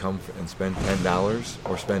 if they come and spend $10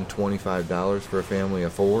 or spend $25 for a family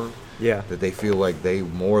of 4, that they feel like they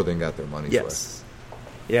more than got their money's worth.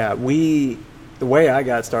 Yeah, the way I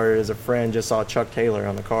got started is a friend just saw Chuck Taylor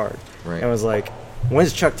on the card. Right. And was like,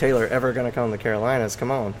 when's Chuck Taylor ever going to come to the Carolinas? Come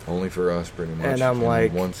on. Only for us, pretty much. And I'm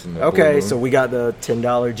like, once in the okay, so we got the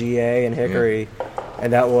 $10 GA in Hickory,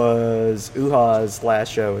 and that was Uha's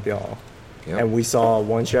last show with y'all. Yep. And we saw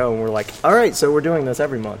one show, and we're like, all right, so we're doing this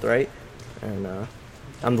every month, right? And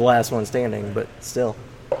I'm the last one standing, but still,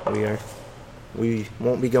 we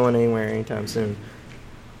won't be going anywhere anytime soon.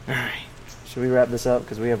 All right. Should we wrap this up?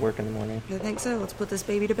 Because we have work in the morning. I think so. Let's put this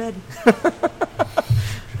baby to bed.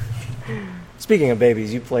 Speaking of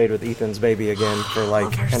babies, you played with Ethan's baby again for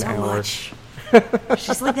like an hour. Much.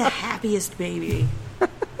 She's like the happiest baby.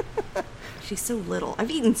 She's so little.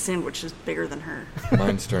 I've eaten sandwiches bigger than her.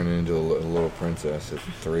 Mine's turning into a little princess at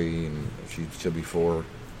 3, and she'll be 4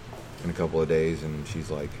 in a couple of days, and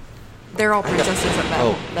she's like... They're all princesses at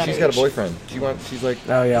that she's age. got a boyfriend. She's like...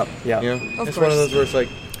 Oh, yeah. You know, it's one of those where it's like,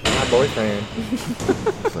 my boyfriend.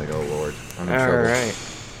 It's like, oh, Lord. I'm in trouble. All right.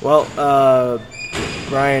 Well,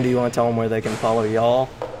 Brian, do you want to tell them where they can follow y'all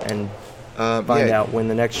and find out when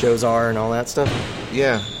the next shows are and all that stuff?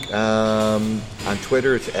 Yeah. On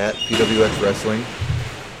Twitter, it's at PWX Wrestling.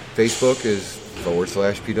 Facebook is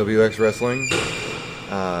 /PWX Wrestling.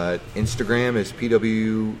 Instagram is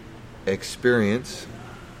PW Experience.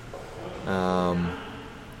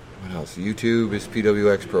 What else? YouTube is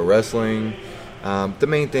PWX Pro Wrestling. The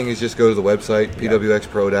main thing is just go to the website,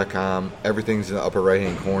 pwxpro.com. Everything's in the upper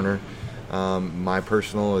right-hand corner. My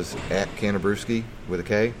personal is at Kanabroski with a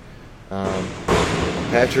K.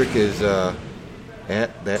 Patrick is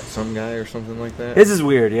at that some guy or something like that. His is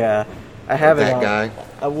weird, yeah. I have it. That guy.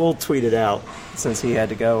 I will tweet it out since he had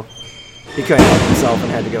to go. He couldn't help himself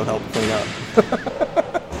and had to go help clean up.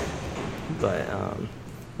 But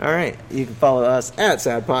all right, you can follow us at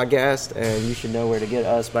Sad Podcast, and you should know where to get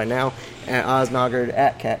us by now. At Oznaugard,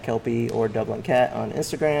 at Cat Kelpie, or Dublin Cat on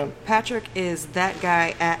Instagram. Patrick is that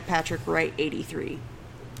guy at Patrick Wright 83.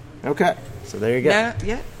 Okay, so there you go.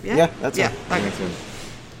 Yeah, that's it.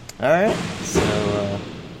 All right, so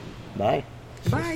bye. Bye.